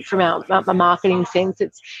 from our marketing sense,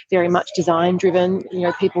 it's very much design driven.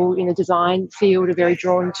 People in the design field are very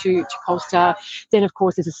drawn to Polestar. Then, of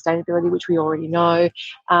course, there's sustainability, which we already know.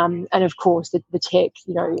 And, of course, the tech,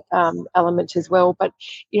 element as well. But,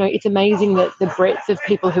 it's amazing that the breadth of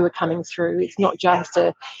people who are coming through, it's not just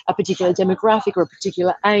a particular demographic or a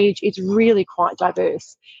particular age. It's really quite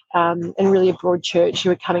diverse, and really a broad church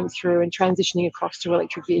who are coming through and transitioning across to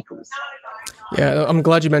electric vehicles. Yeah, I'm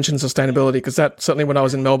glad you mentioned sustainability, because that certainly when I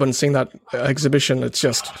was in Melbourne seeing that exhibition, it's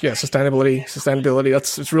just, sustainability.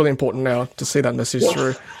 It's really important now to see that message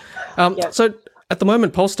through. So at the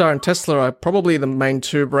moment, Polestar and Tesla are probably the main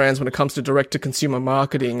two brands when it comes to direct-to-consumer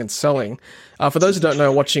marketing and selling. For those who don't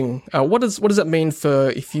know watching, what does that mean for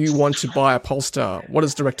if you want to buy a Polestar? What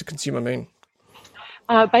does direct-to-consumer mean?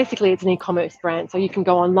 Basically, it's an e-commerce brand. So you can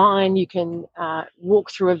go online, you can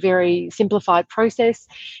walk through a very simplified process.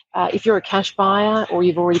 If you're a cash buyer or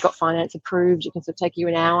you've already got finance approved, it can sort of take you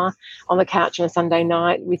an hour on the couch on a Sunday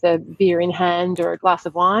night with a beer in hand or a glass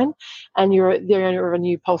of wine, and you're the owner of a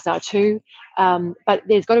new Polestar 2. But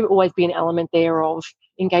there's got to always be an element there of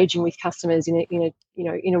engaging with customers in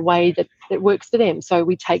a way that works for them. So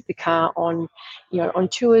we take the car on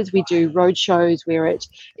tours, we do road shows, we're at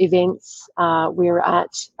events, we're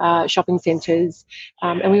at shopping centres,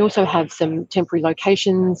 and we also have some temporary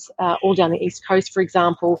locations all down the East Coast, for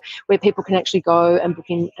example, where people can actually go and book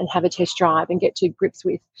in and have a test drive and get to grips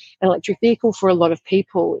with an electric vehicle. For a lot of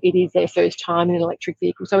people, it is their first time in an electric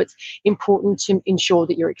vehicle. So it's important to ensure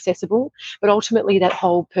that you're accessible, but ultimately that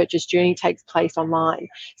whole purchase journey takes place online.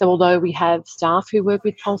 So although we have staff who work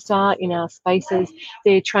with Polestar in our spaces,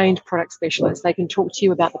 they're trained product specialists. They can talk to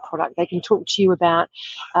you about the product. They can talk to you about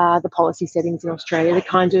the policy settings in Australia, the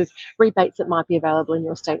kind of rebates that might be available in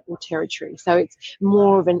your state or territory. So it's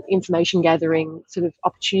more of an information gathering sort of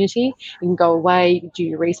opportunity. You can go away, you do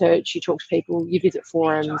your research, you talk to people, you visit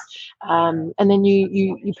forums, and then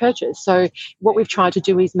you purchase. So what we've tried to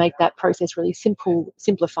do is make that process really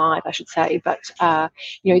simplified, I should say. But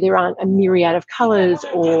there aren't a myriad of colours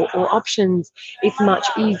or options. It's much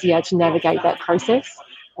easier to navigate that process.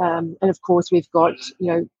 And of course, we've got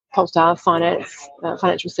Polestar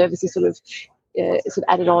financial services sort of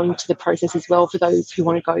added on to the process as well for those who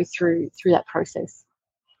want to go through that process.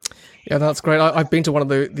 Yeah, that's great. I've been to one of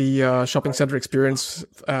the shopping centre experience.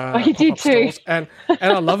 You did too, and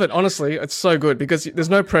I love it. Honestly, it's so good because there's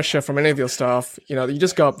no pressure from any of your staff. You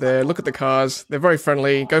just go up there, look at the cars. They're very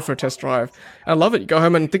friendly. Go for a test drive. I love it. You go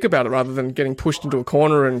home and think about it rather than getting pushed into a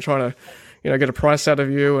corner and trying to, get a price out of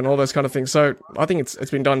you and all those kind of things. So I think it's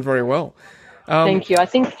been done very well. Thank you. I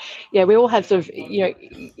think, we all have sort of,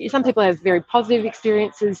 some people have very positive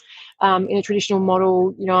experiences in a traditional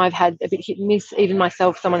model. I've had a bit hit and miss, even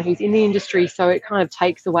myself, someone who's in the industry. So it kind of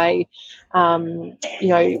takes away,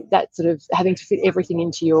 that sort of having to fit everything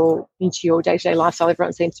into your day-to-day lifestyle.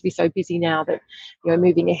 Everyone seems to be so busy now that,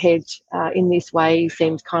 moving ahead in this way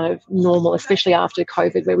seems kind of normal, especially after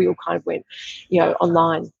COVID, where we all kind of went,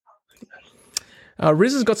 online.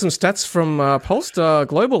 Riz has got some stats from Polestar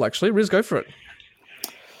Global, actually. Riz, go for it.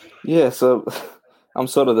 Yeah, so I'm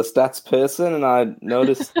sort of the stats person, and I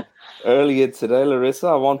noticed earlier today, Larissa,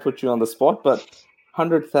 I won't put you on the spot, but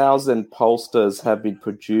 100,000 Polestars have been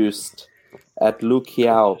produced at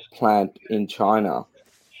Luqiao plant in China.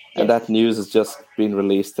 And that news has just been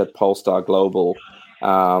released at Polestar Global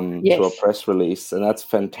through a press release, and that's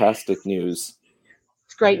fantastic news.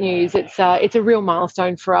 It's great news. It's a real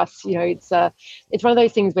milestone for us. It's one of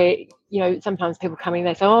those things where sometimes people come in,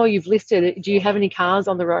 they say, "Oh, you've listed. Do you have any cars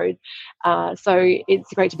on the road?" So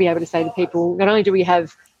it's great to be able to say to people, not only do we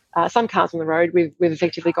have some cars on the road, we've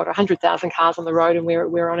effectively got 100,000 cars on the road, and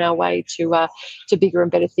we're on our way to bigger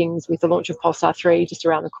and better things with the launch of Polestar 3 just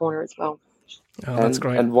around the corner as well. Oh, that's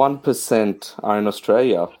great. And 1% are in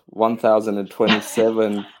Australia,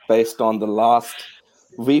 1,027 based on the last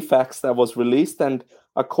VFAX that was released, and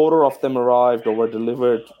a quarter of them arrived or were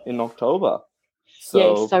delivered in October.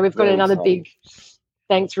 So we've got another big,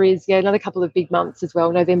 thanks Riz, another couple of big months as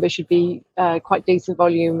well. November should be quite decent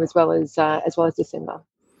volume as well as December.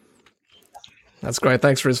 That's great.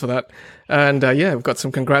 Thanks, Riz, for that. And we've got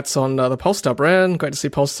some congrats on the Polestar brand. Great to see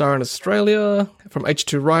Polestar in Australia from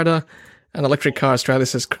H2 Rider. And Electric Car Australia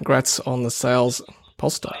says congrats on the sales,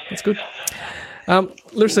 Polestar. That's good.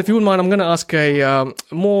 Larissa, if you wouldn't mind, I'm going to ask a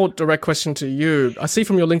more direct question to you. I see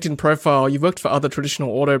from your LinkedIn profile, you've worked for other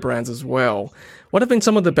traditional auto brands as well. What have been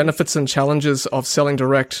some of the benefits and challenges of selling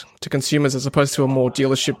direct to consumers as opposed to a more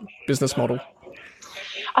dealership business model?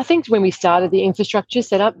 I think when we started, the infrastructure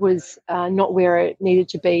setup was not where it needed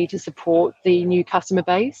to be to support the new customer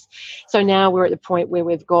base. So now we're at the point where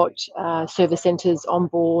we've got service centres on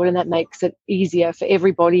board, and that makes it easier for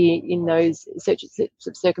everybody in those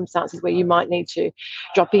circumstances where you might need to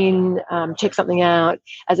drop in, check something out,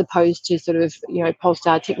 as opposed to sort of,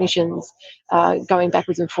 Polestar technicians going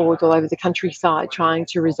backwards and forwards all over the countryside trying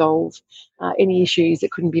to resolve any issues that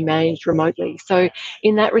couldn't be managed remotely. So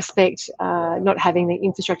in that respect, not having the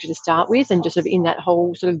infrastructure to start with, and just sort of in that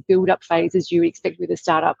whole sort of build-up phase as you would expect with a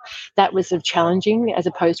startup, that was sort of challenging as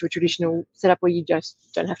opposed to a traditional setup where you just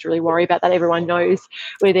don't have to really worry about that. Everyone knows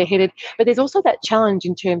where they're headed. But there's also that challenge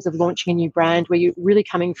in terms of launching a new brand where you're really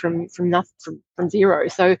coming from zero.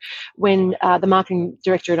 So when the marketing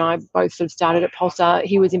director and I both sort of started at Polestar,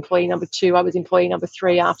 he was employee number 2, I was employee number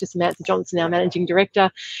 3 after Samantha Johnson, our managing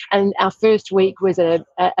director. And our first week was at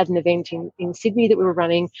an event in Sydney that we were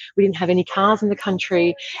running. We didn't have any cars in the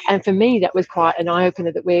country. And for me, that was quite an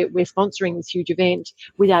eye-opener that we're sponsoring this huge event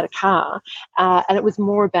without a car. And it was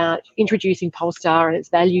more about introducing Polestar and its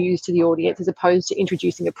values to the audience as opposed to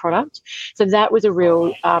introducing a product. So that was a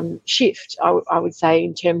real shift, I would say,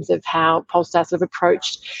 in terms of how Polestar sort of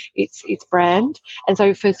approached its brand. And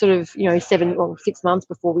so for sort of 6 months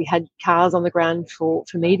before we had cars on the ground for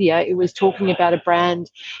media, it was talking about a brand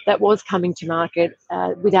that was coming to market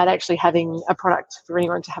without actually having a product for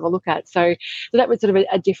anyone to have a look at. So that was sort of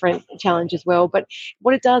a different challenge as well. But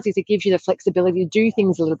what it does is it gives you the flexibility to do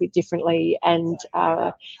things a little bit differently and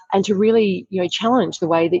to really challenge the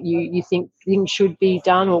way that you think things should be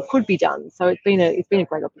done or could be done. So it's been a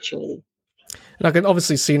great opportunity. And I can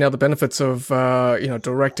obviously see now the benefits of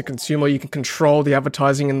direct to consumer. You can control the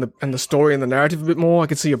advertising and the story and the narrative a bit more. I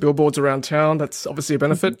can see your billboards around town. That's obviously a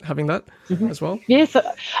benefit having that as well. Yes,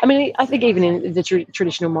 I mean, I think even in the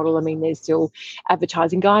traditional model, I mean, there's still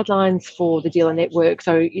advertising guidelines for the dealer network,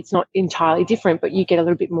 so it's not entirely different. But you get a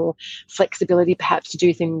little bit more flexibility, perhaps, to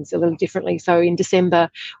do things a little differently. So in December,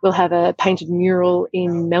 we'll have a painted mural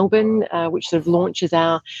in Melbourne, which sort of launches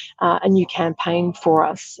a new campaign for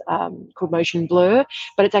us called Motion Blur,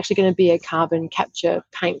 but it's actually going to be a carbon capture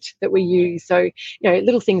paint that we use. So,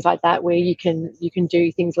 little things like that where you can do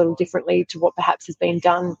things a little differently to what perhaps has been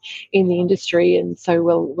done in the industry. And so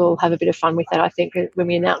we'll have a bit of fun with that, I think, when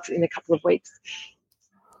we announce it in a couple of weeks.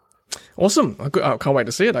 Awesome. I can't wait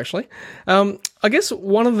to see it, actually. I guess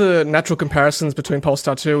one of the natural comparisons between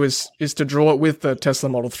Polestar 2 is to draw it with the Tesla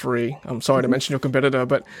Model 3. I'm sorry to mention your competitor,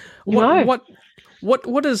 but what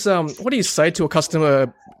do you say to a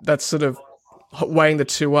customer that's sort of weighing the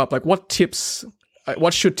two up? Like, what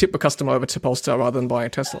should tip a customer over to Polestar rather than buying a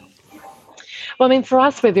Tesla? Well, I mean, for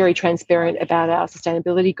us, we're very transparent about our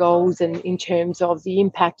sustainability goals and in terms of the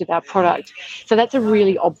impact of our product. So that's a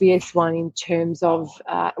really obvious one in terms of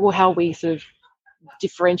how we sort of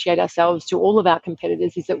differentiate ourselves to all of our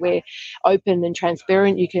competitors is that we're open and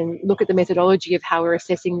transparent. You can look at the methodology of how we're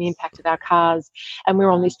assessing the impact of our cars, and we're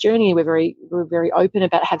on this journey. We're very open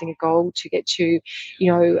about having a goal to get to,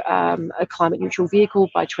 a climate neutral vehicle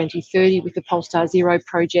by 2030 with the Polestar Zero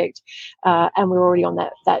project, and we're already on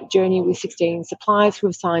that journey with 16 suppliers who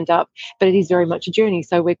have signed up. But it is very much a journey,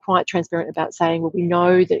 so we're quite transparent about saying, well, we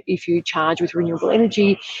know that if you charge with renewable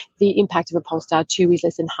energy, the impact of a Polestar 2 is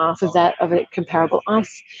less than half of that of a comparable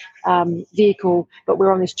ICE vehicle, but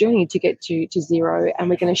we're on this journey to get to zero, and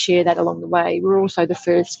we're going to share that along the way. We're also the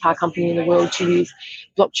first car company in the world to use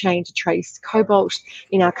blockchain to trace cobalt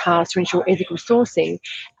in our cars to ensure ethical sourcing,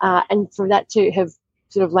 and for that to have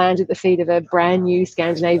sort of landed at the feet of a brand new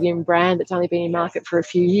Scandinavian brand that's only been in market for a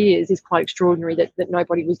few years is quite extraordinary that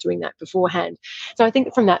nobody was doing that beforehand. So I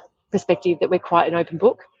think from that perspective that we're quite an open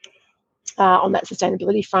book. On that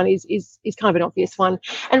sustainability front is kind of an obvious one,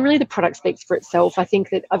 and really the product speaks for itself. I think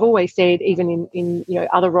that I've always said, even in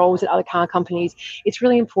other roles at other car companies, it's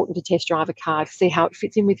really important to test drive a car to see how it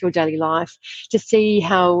fits in with your daily life, to see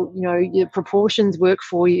how your proportions work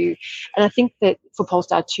for you. And I think that for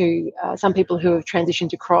Polestar 2, some people who have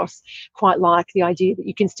transitioned across quite like the idea that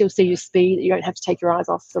you can still see your speed, that you don't have to take your eyes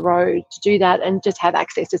off the road to do that, and just have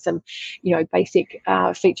access to some basic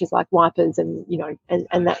features like wipers and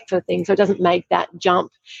and that sort of thing. So it doesn't make that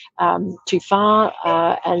jump too far,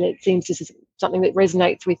 and it seems this is something that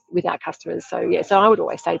resonates with our customers. So so I would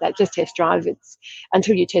always say that just test drive. It's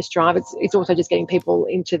until you test drive, it's also just getting people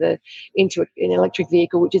into an electric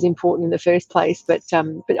vehicle, which is important in the first place. But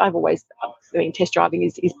I've always, test driving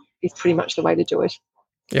is pretty much the way to do it.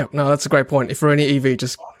 Yeah, no, that's a great point. If you're any EV,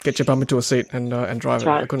 just get your bum into a seat and drive it.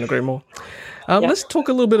 Right. I couldn't agree more. Let's talk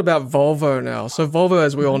a little bit about Volvo now. So Volvo,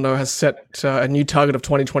 as we all know, has set a new target of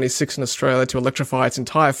 2026 in Australia to electrify its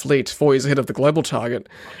entire fleet 4 years ahead of the global target.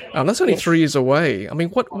 That's only 3 years away. I mean,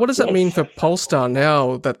 what does that mean for Polestar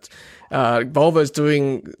now that Volvo is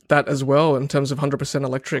doing that as well in terms of 100%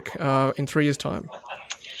 electric in 3 years' time?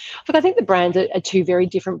 Look, I think the brands are two very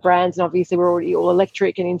different brands, and obviously we're already all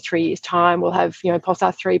electric, and in 3 years' time we'll have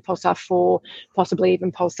Polestar 3, Polestar 4, possibly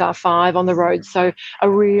even Polestar 5 on the road. So a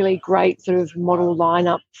really great sort of model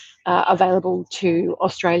lineup available to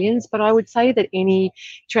Australians. But I would say that any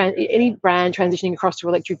brand transitioning across to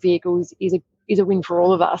electric vehicles is a win for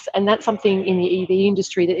all of us, and that's something in the EV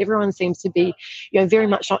industry that everyone seems to be very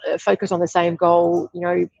much focused on the same goal.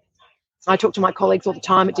 I talk to my colleagues all the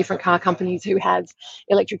time at different car companies who have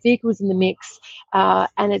electric vehicles in the mix,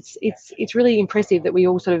 and it's really impressive that we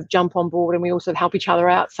all sort of jump on board and we all sort of help each other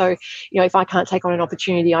out. So, if I can't take on an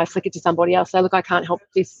opportunity, I flick it to somebody else. Say, look, I can't help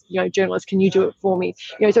this, journalist, can you do it for me?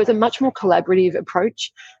 So it's a much more collaborative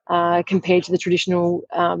approach compared to the traditional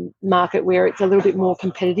market where it's a little bit more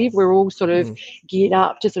competitive. We're all sort of geared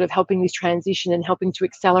up to sort of helping this transition and helping to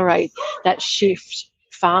accelerate that shift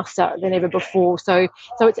faster than ever before. So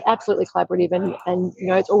it's absolutely collaborative, and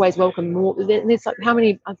it's always welcome. More there's like how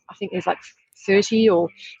many? I think there's like 30 or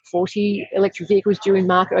 40 electric vehicles due in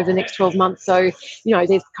market over the next 12 months. So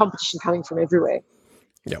there's competition coming from everywhere.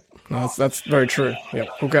 Yep, no, that's very true. Yep,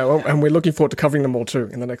 okay, well, and we're looking forward to covering them all too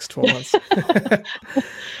in the next 12 months.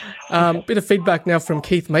 Bit of feedback now from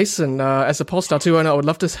Keith Mason. As a Polestar 2 owner, I would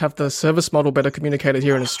love to have the service model better communicated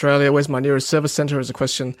here in Australia. Where's my nearest service centre is a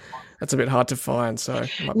question that's a bit hard to find. So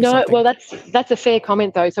well, that's a fair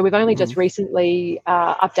comment though. So we've only just recently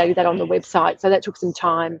updated that on the website. So that took some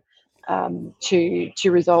time to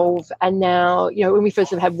resolve. And now, when we first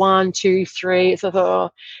sort of had 1, 2, 3, so I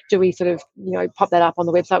thought, do we sort of, pop that up on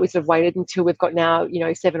the website? We sort of waited until we've got now,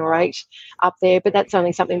 7 or 8 up there. But that's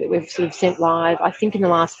only something that we've sort of sent live, I think, in the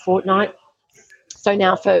last fortnight. So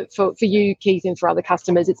now for you, Keith, and for other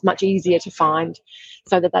customers, it's much easier to find,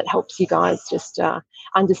 so that helps you guys just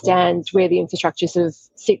understand where the infrastructure sort of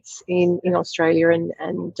sits in Australia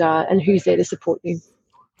and who's there to support you.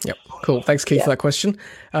 Yep, cool. Thanks, Keith, for that question.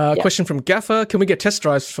 Question from Gaffer. Can we get test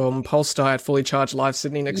drives from Polestar at Fully Charged Live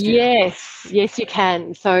Sydney next year? Yes, you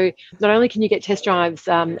can. So not only can you get test drives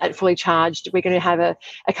at Fully Charged, we're going to have a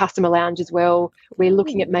customer lounge as well. We're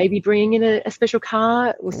looking at maybe bringing in a special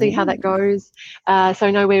car. We'll see how that goes. So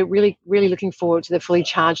no, we're really, really looking forward to the Fully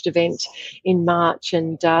Charged event in March,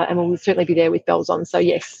 and we'll certainly be there with bells on. So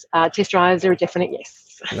yes, test drives are a definite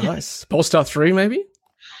yes. Nice. Polestar 3 maybe?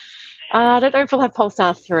 I don't know if we'll have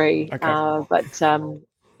Polestar 3, okay. But no,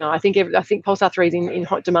 I think Polestar 3 is in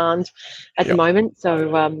hot demand at the moment. So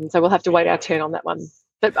we'll have to wait our turn on that one.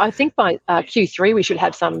 But I think by Q3 we should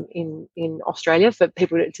have some in Australia for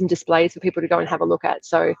people some displays for people to go and have a look at.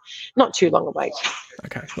 So not too long a wait.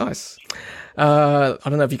 Okay, nice. I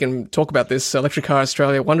don't know if you can talk about this. Electric Car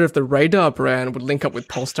Australia. I wonder if the Radar brand would link up with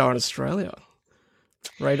Polestar in Australia.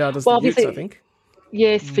 Radar does the utes, I think.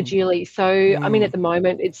 Yes, for Geely. So, I mean, at the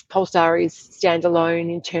moment, Polestar is standalone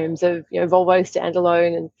in terms of, Volvo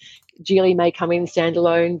standalone, and Geely may come in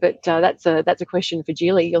standalone, but that's a question for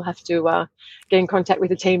Geely. You'll have to get in contact with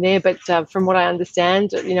the team there. But from what I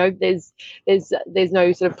understand, there's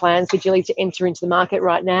no sort of plans for Geely to enter into the market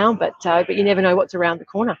right now. But you never know what's around the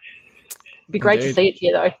corner. It'd be great to see it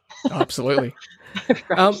here, though. Absolutely.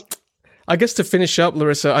 I guess to finish up,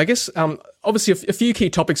 Larissa, obviously a few key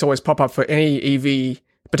topics always pop up for any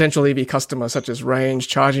potential EV customer, such as range,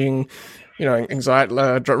 charging, anxiety,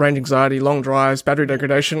 range anxiety, long drives, battery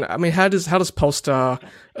degradation. I mean, how does Polestar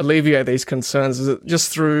alleviate these concerns? Is it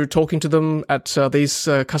just through talking to them at these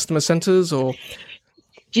customer centres, or?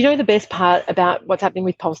 Do you know the best part about what's happening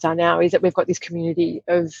with Polestar now is that we've got this community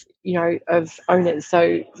of owners.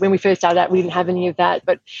 So when we first started out, we didn't have any of that.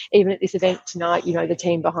 But even at this event tonight, the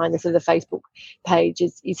team behind the Facebook page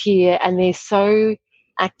is here, and they're so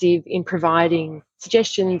active in providing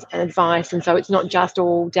suggestions and advice. And so it's not just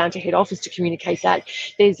all down to head office to communicate that.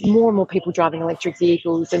 There's more and more people driving electric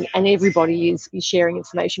vehicles, and everybody is sharing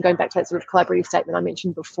information, going back to that sort of collaborative statement I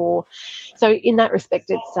mentioned before. So in that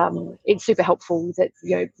respect, it's super helpful that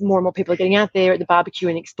more and more people are getting out there at the barbecue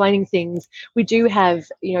and explaining things. We do have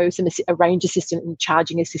a range assistant and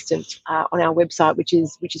charging assistant on our website, which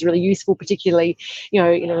is really useful, particularly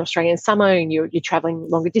in an Australian summer and you're traveling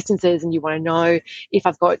longer distances and you want to know if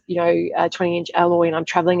I've got a 20-inch alloy and I'm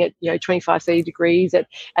traveling at 25-30 degrees at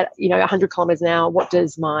 100 kilometers an hour,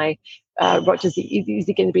 is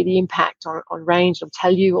it going to be the impact on range? It'll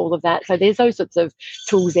tell you all of that. So there's those sorts of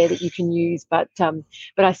tools there that you can use, but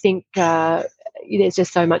I think there's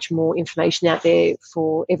just so much more information out there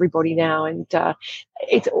for everybody now, and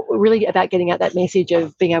it's really about getting out that message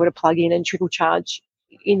of being able to plug in and trickle charge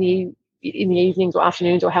in the evenings or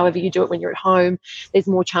afternoons, or however you do it when you're at home. There's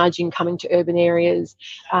more charging coming to urban areas.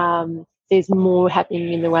 There's more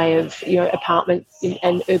happening in the way of apartments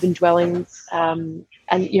and urban dwellings, and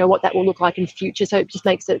what that will look like in the future. So it just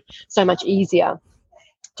makes it so much easier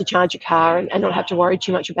to charge your car and not have to worry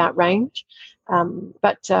too much about range. I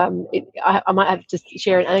might have to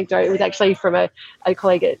share an anecdote. It was actually from a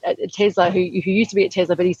colleague at Tesla who used to be at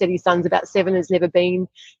Tesla, but he said his son's about 7, has never been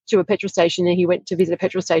to a petrol station, and he went to visit a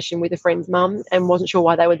petrol station with a friend's mum and wasn't sure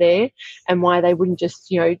why they were there and why they wouldn't just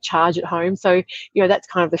charge at home. So that's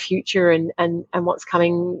kind of the future and what's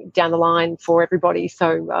coming down the line for everybody.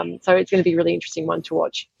 So it's going to be a really interesting one to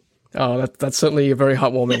watch. Oh, that's certainly very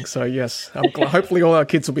heartwarming. So yes, hopefully all our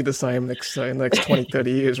kids will be the same in the next 20,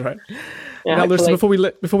 30 years, right? Yeah, now, Larissa, before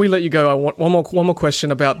we let you go, I want one more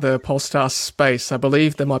question about the Polestar space. I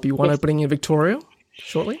believe there might be one opening in Victoria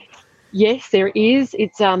shortly. Yes, there is.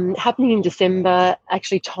 It's happening in December,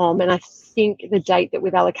 actually, Tom, and I think the date that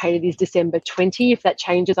we've allocated is December 20. If that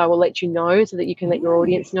changes, I will let you know so that you can let your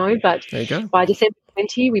audience know. But there you go. By December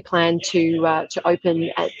 20, we plan to open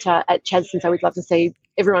at Chadstone. So we'd love to see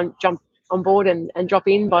everyone jump on board and drop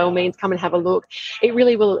in. By all means, come and have a look. It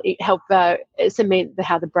really will help cement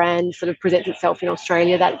how the brand sort of presents itself in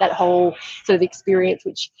Australia, that whole sort of experience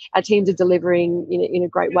which our teams are delivering in a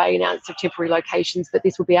great way in our sort of temporary locations. But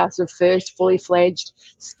this will be our sort of first fully fledged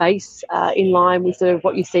space in line with sort of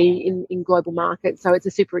what you see in global markets. So it's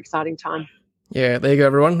a super exciting time. Yeah, there you go,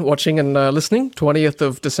 everyone watching and listening. 20th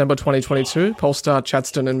of December 2022, Polestar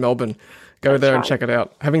Chadstone in Melbourne. Go there and check it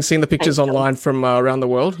out. Having seen the pictures online from around the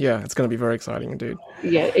world, it's going to be very exciting indeed.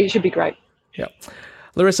 Yeah, it should be great. Yeah.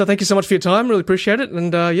 Larissa, thank you so much for your time. Really appreciate it.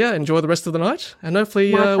 And enjoy the rest of the night. And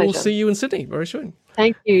hopefully we'll see you in Sydney very soon.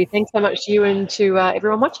 Thank you. Thanks so much to you and to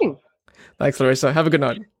everyone watching. Thanks, Larissa. Have a good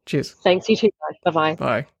night. Cheers. Thanks, you too, guys. Bye-bye.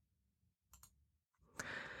 Bye.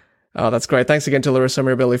 Oh, that's great. Thanks again to Larissa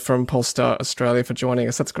Mirabelli from Polestar Australia for joining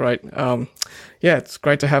us. That's great. It's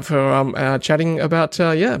great to have her chatting about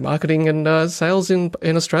marketing and sales in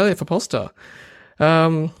Australia for Polestar.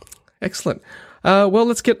 Excellent. Well,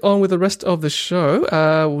 let's get on with the rest of the show.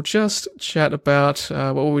 We'll just chat about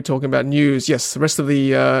what were we talking about? News. Yes, the rest of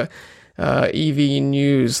the EV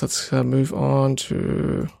news. Let's move on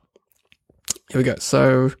to. Here we go.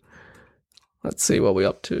 So let's see what we're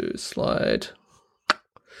up to. Slide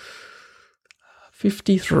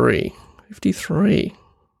 53.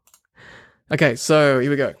 Okay, so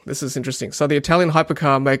here we go. This is interesting. So the Italian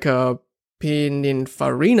hypercar maker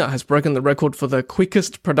Pininfarina has broken the record for the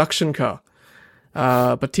quickest production car.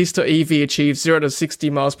 Battista EV achieves 0 to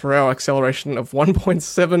 60 miles per hour acceleration of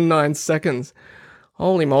 1.79 seconds.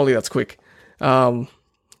 Holy moly, that's quick.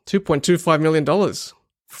 $2.25 million.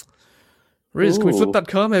 Riz, can we flip that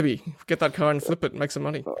car maybe? Get that car and flip it, make some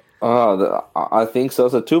money. I think so.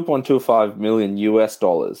 So $2.25 million US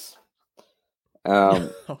dollars. Oh,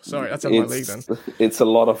 sorry, that's out of my league then. It's a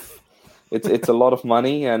lot of it's a lot of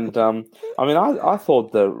money, and I mean, I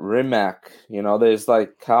thought the Rimac, there's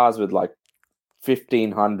like cars with like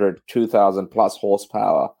 1,500, 2,000 plus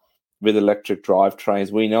horsepower with electric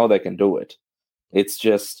drivetrains. We know they can do it. It's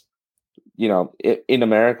just, in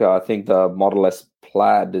America, I think the Model S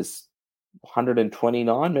Plaid is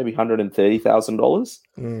 $129,000, maybe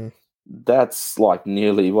 $130,000. That's like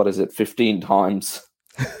nearly 15 times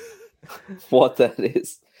what that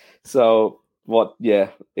is. So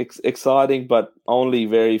exciting, but only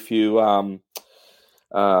very few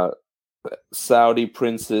Saudi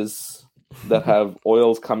princes that have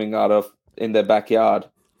oils coming out of in their backyard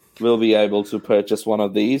will be able to purchase one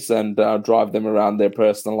of these and drive them around their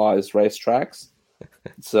personalized racetracks.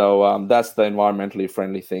 So that's the environmentally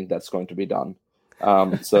friendly thing that's going to be done.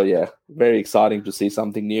 Very exciting to see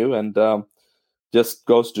something new, and just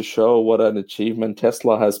goes to show what an achievement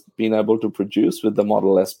Tesla has been able to produce with the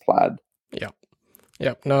Model S Plaid. Yeah.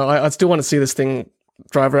 No, I still want to see this thing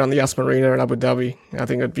drive around the Yas Marina in Abu Dhabi. I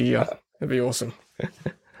think it'd be awesome.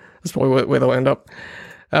 That's probably where they'll end up.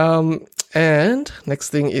 And next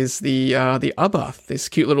thing is the Abarth, this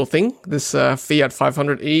cute little thing, this Fiat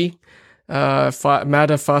 500e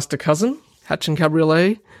Mada faster cousin, hatch and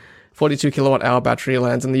cabriolet, 42 kilowatt hour battery,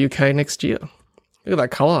 lands in the UK next year. Look at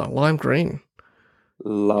that color, lime green.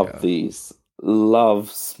 Love these. Love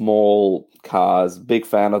small cars. Big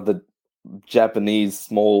fan of the Japanese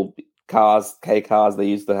small cars, K cars they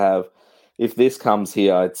used to have. If this comes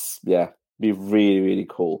here, be really, really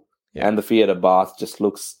cool. Yeah. And the Fiat Abarth just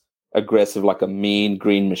looks aggressive, like a mean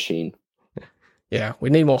green machine. Yeah, we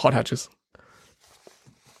need more hot hatches.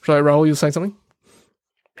 Sorry, Raul, you were saying something?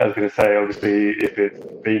 I was going to say, obviously, if it's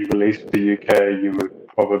being released to the UK, you would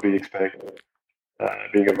probably expect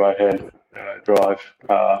being a right-hand drive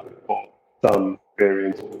car for some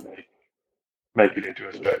variants to make it into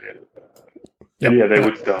Australia. Yep. And they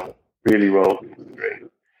would sell really well considering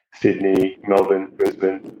Sydney, Melbourne,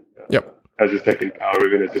 Brisbane. As a second car,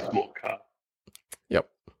 even as a small car. Yep.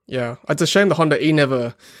 Yeah. It's a shame the Honda E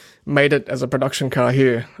never made it as a production car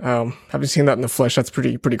here. Having seen that in the flesh, that's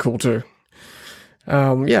pretty cool too.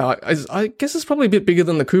 I guess it's probably a bit bigger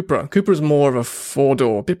than the Cupra. Cupra is more of a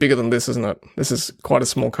 4-door, a bit bigger than this, isn't it? This is quite a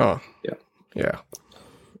small car. Yeah.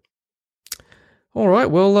 All right.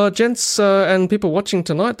 Well, gents and people watching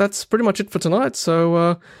tonight, that's pretty much it for tonight.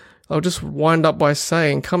 So I'll just wind up by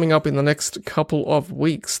saying, coming up in the next couple of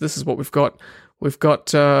weeks, this is what we've got. We've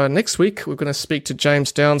got next week, we're going to speak to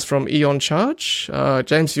James Downs from Eon Charge.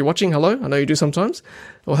 James, if you're watching, hello. I know you do sometimes.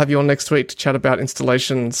 We'll have you on next week to chat about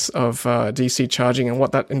installations of DC charging and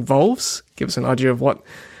what that involves. Give us an idea of what,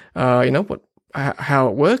 how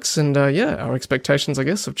it works, and our expectations, I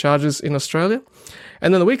guess, of chargers in Australia.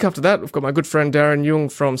 And then the week after that, we've got my good friend Darren Jung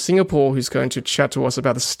from Singapore, who's going to chat to us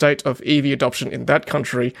about the state of EV adoption in that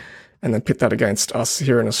country, and then pit that against us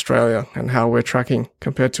here in Australia and how we're tracking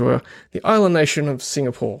compared to the island nation of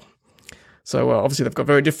Singapore. So obviously they've got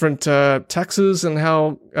very different taxes and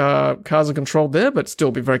how cars are controlled there, but still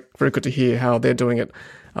be very, very good to hear how they're doing it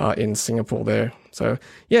in Singapore there. So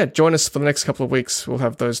join us for the next couple of weeks. We'll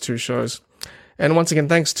have those two shows. And once again,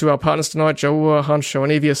 thanks to our partners tonight, Jawa, Hansho,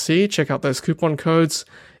 and EVSC. Check out those coupon codes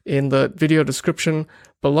in the video description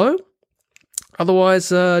below. Otherwise,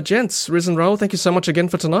 gents, Riz and Raul, thank you so much again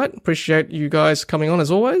for tonight. Appreciate you guys coming on as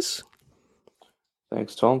always.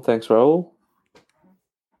 Thanks, Tom. Thanks, Raul.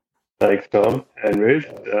 Thanks, Tom and Riz.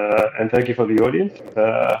 And thank you for the audience.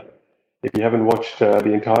 If you haven't watched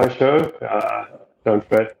the entire show, don't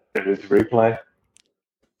fret, there is a replay.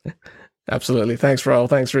 Absolutely. Thanks, Raul.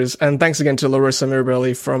 Thanks, Riz. And thanks again to Larissa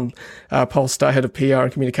Mirabelli from Polestar, Head of PR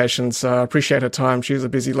and Communications. Appreciate her time. She's a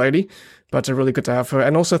busy lady, but really good to have her.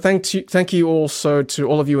 And also thank you also to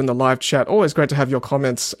all of you in the live chat. Always great to have your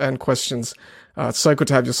comments and questions. It's so good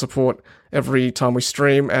to have your support every time we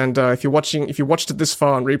stream. And if you watched it this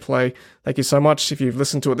far on replay, thank you so much. If you've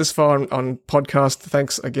listened to it this far on podcast,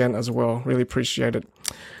 thanks again as well. Really appreciate it.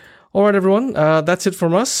 All right, everyone. That's it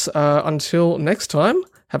from us. Until next time.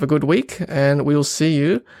 Have a good week, and we'll see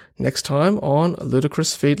you next time on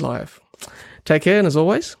Ludicrous Feed Live. Take care, and as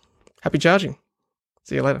always, happy charging.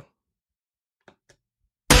 See you later.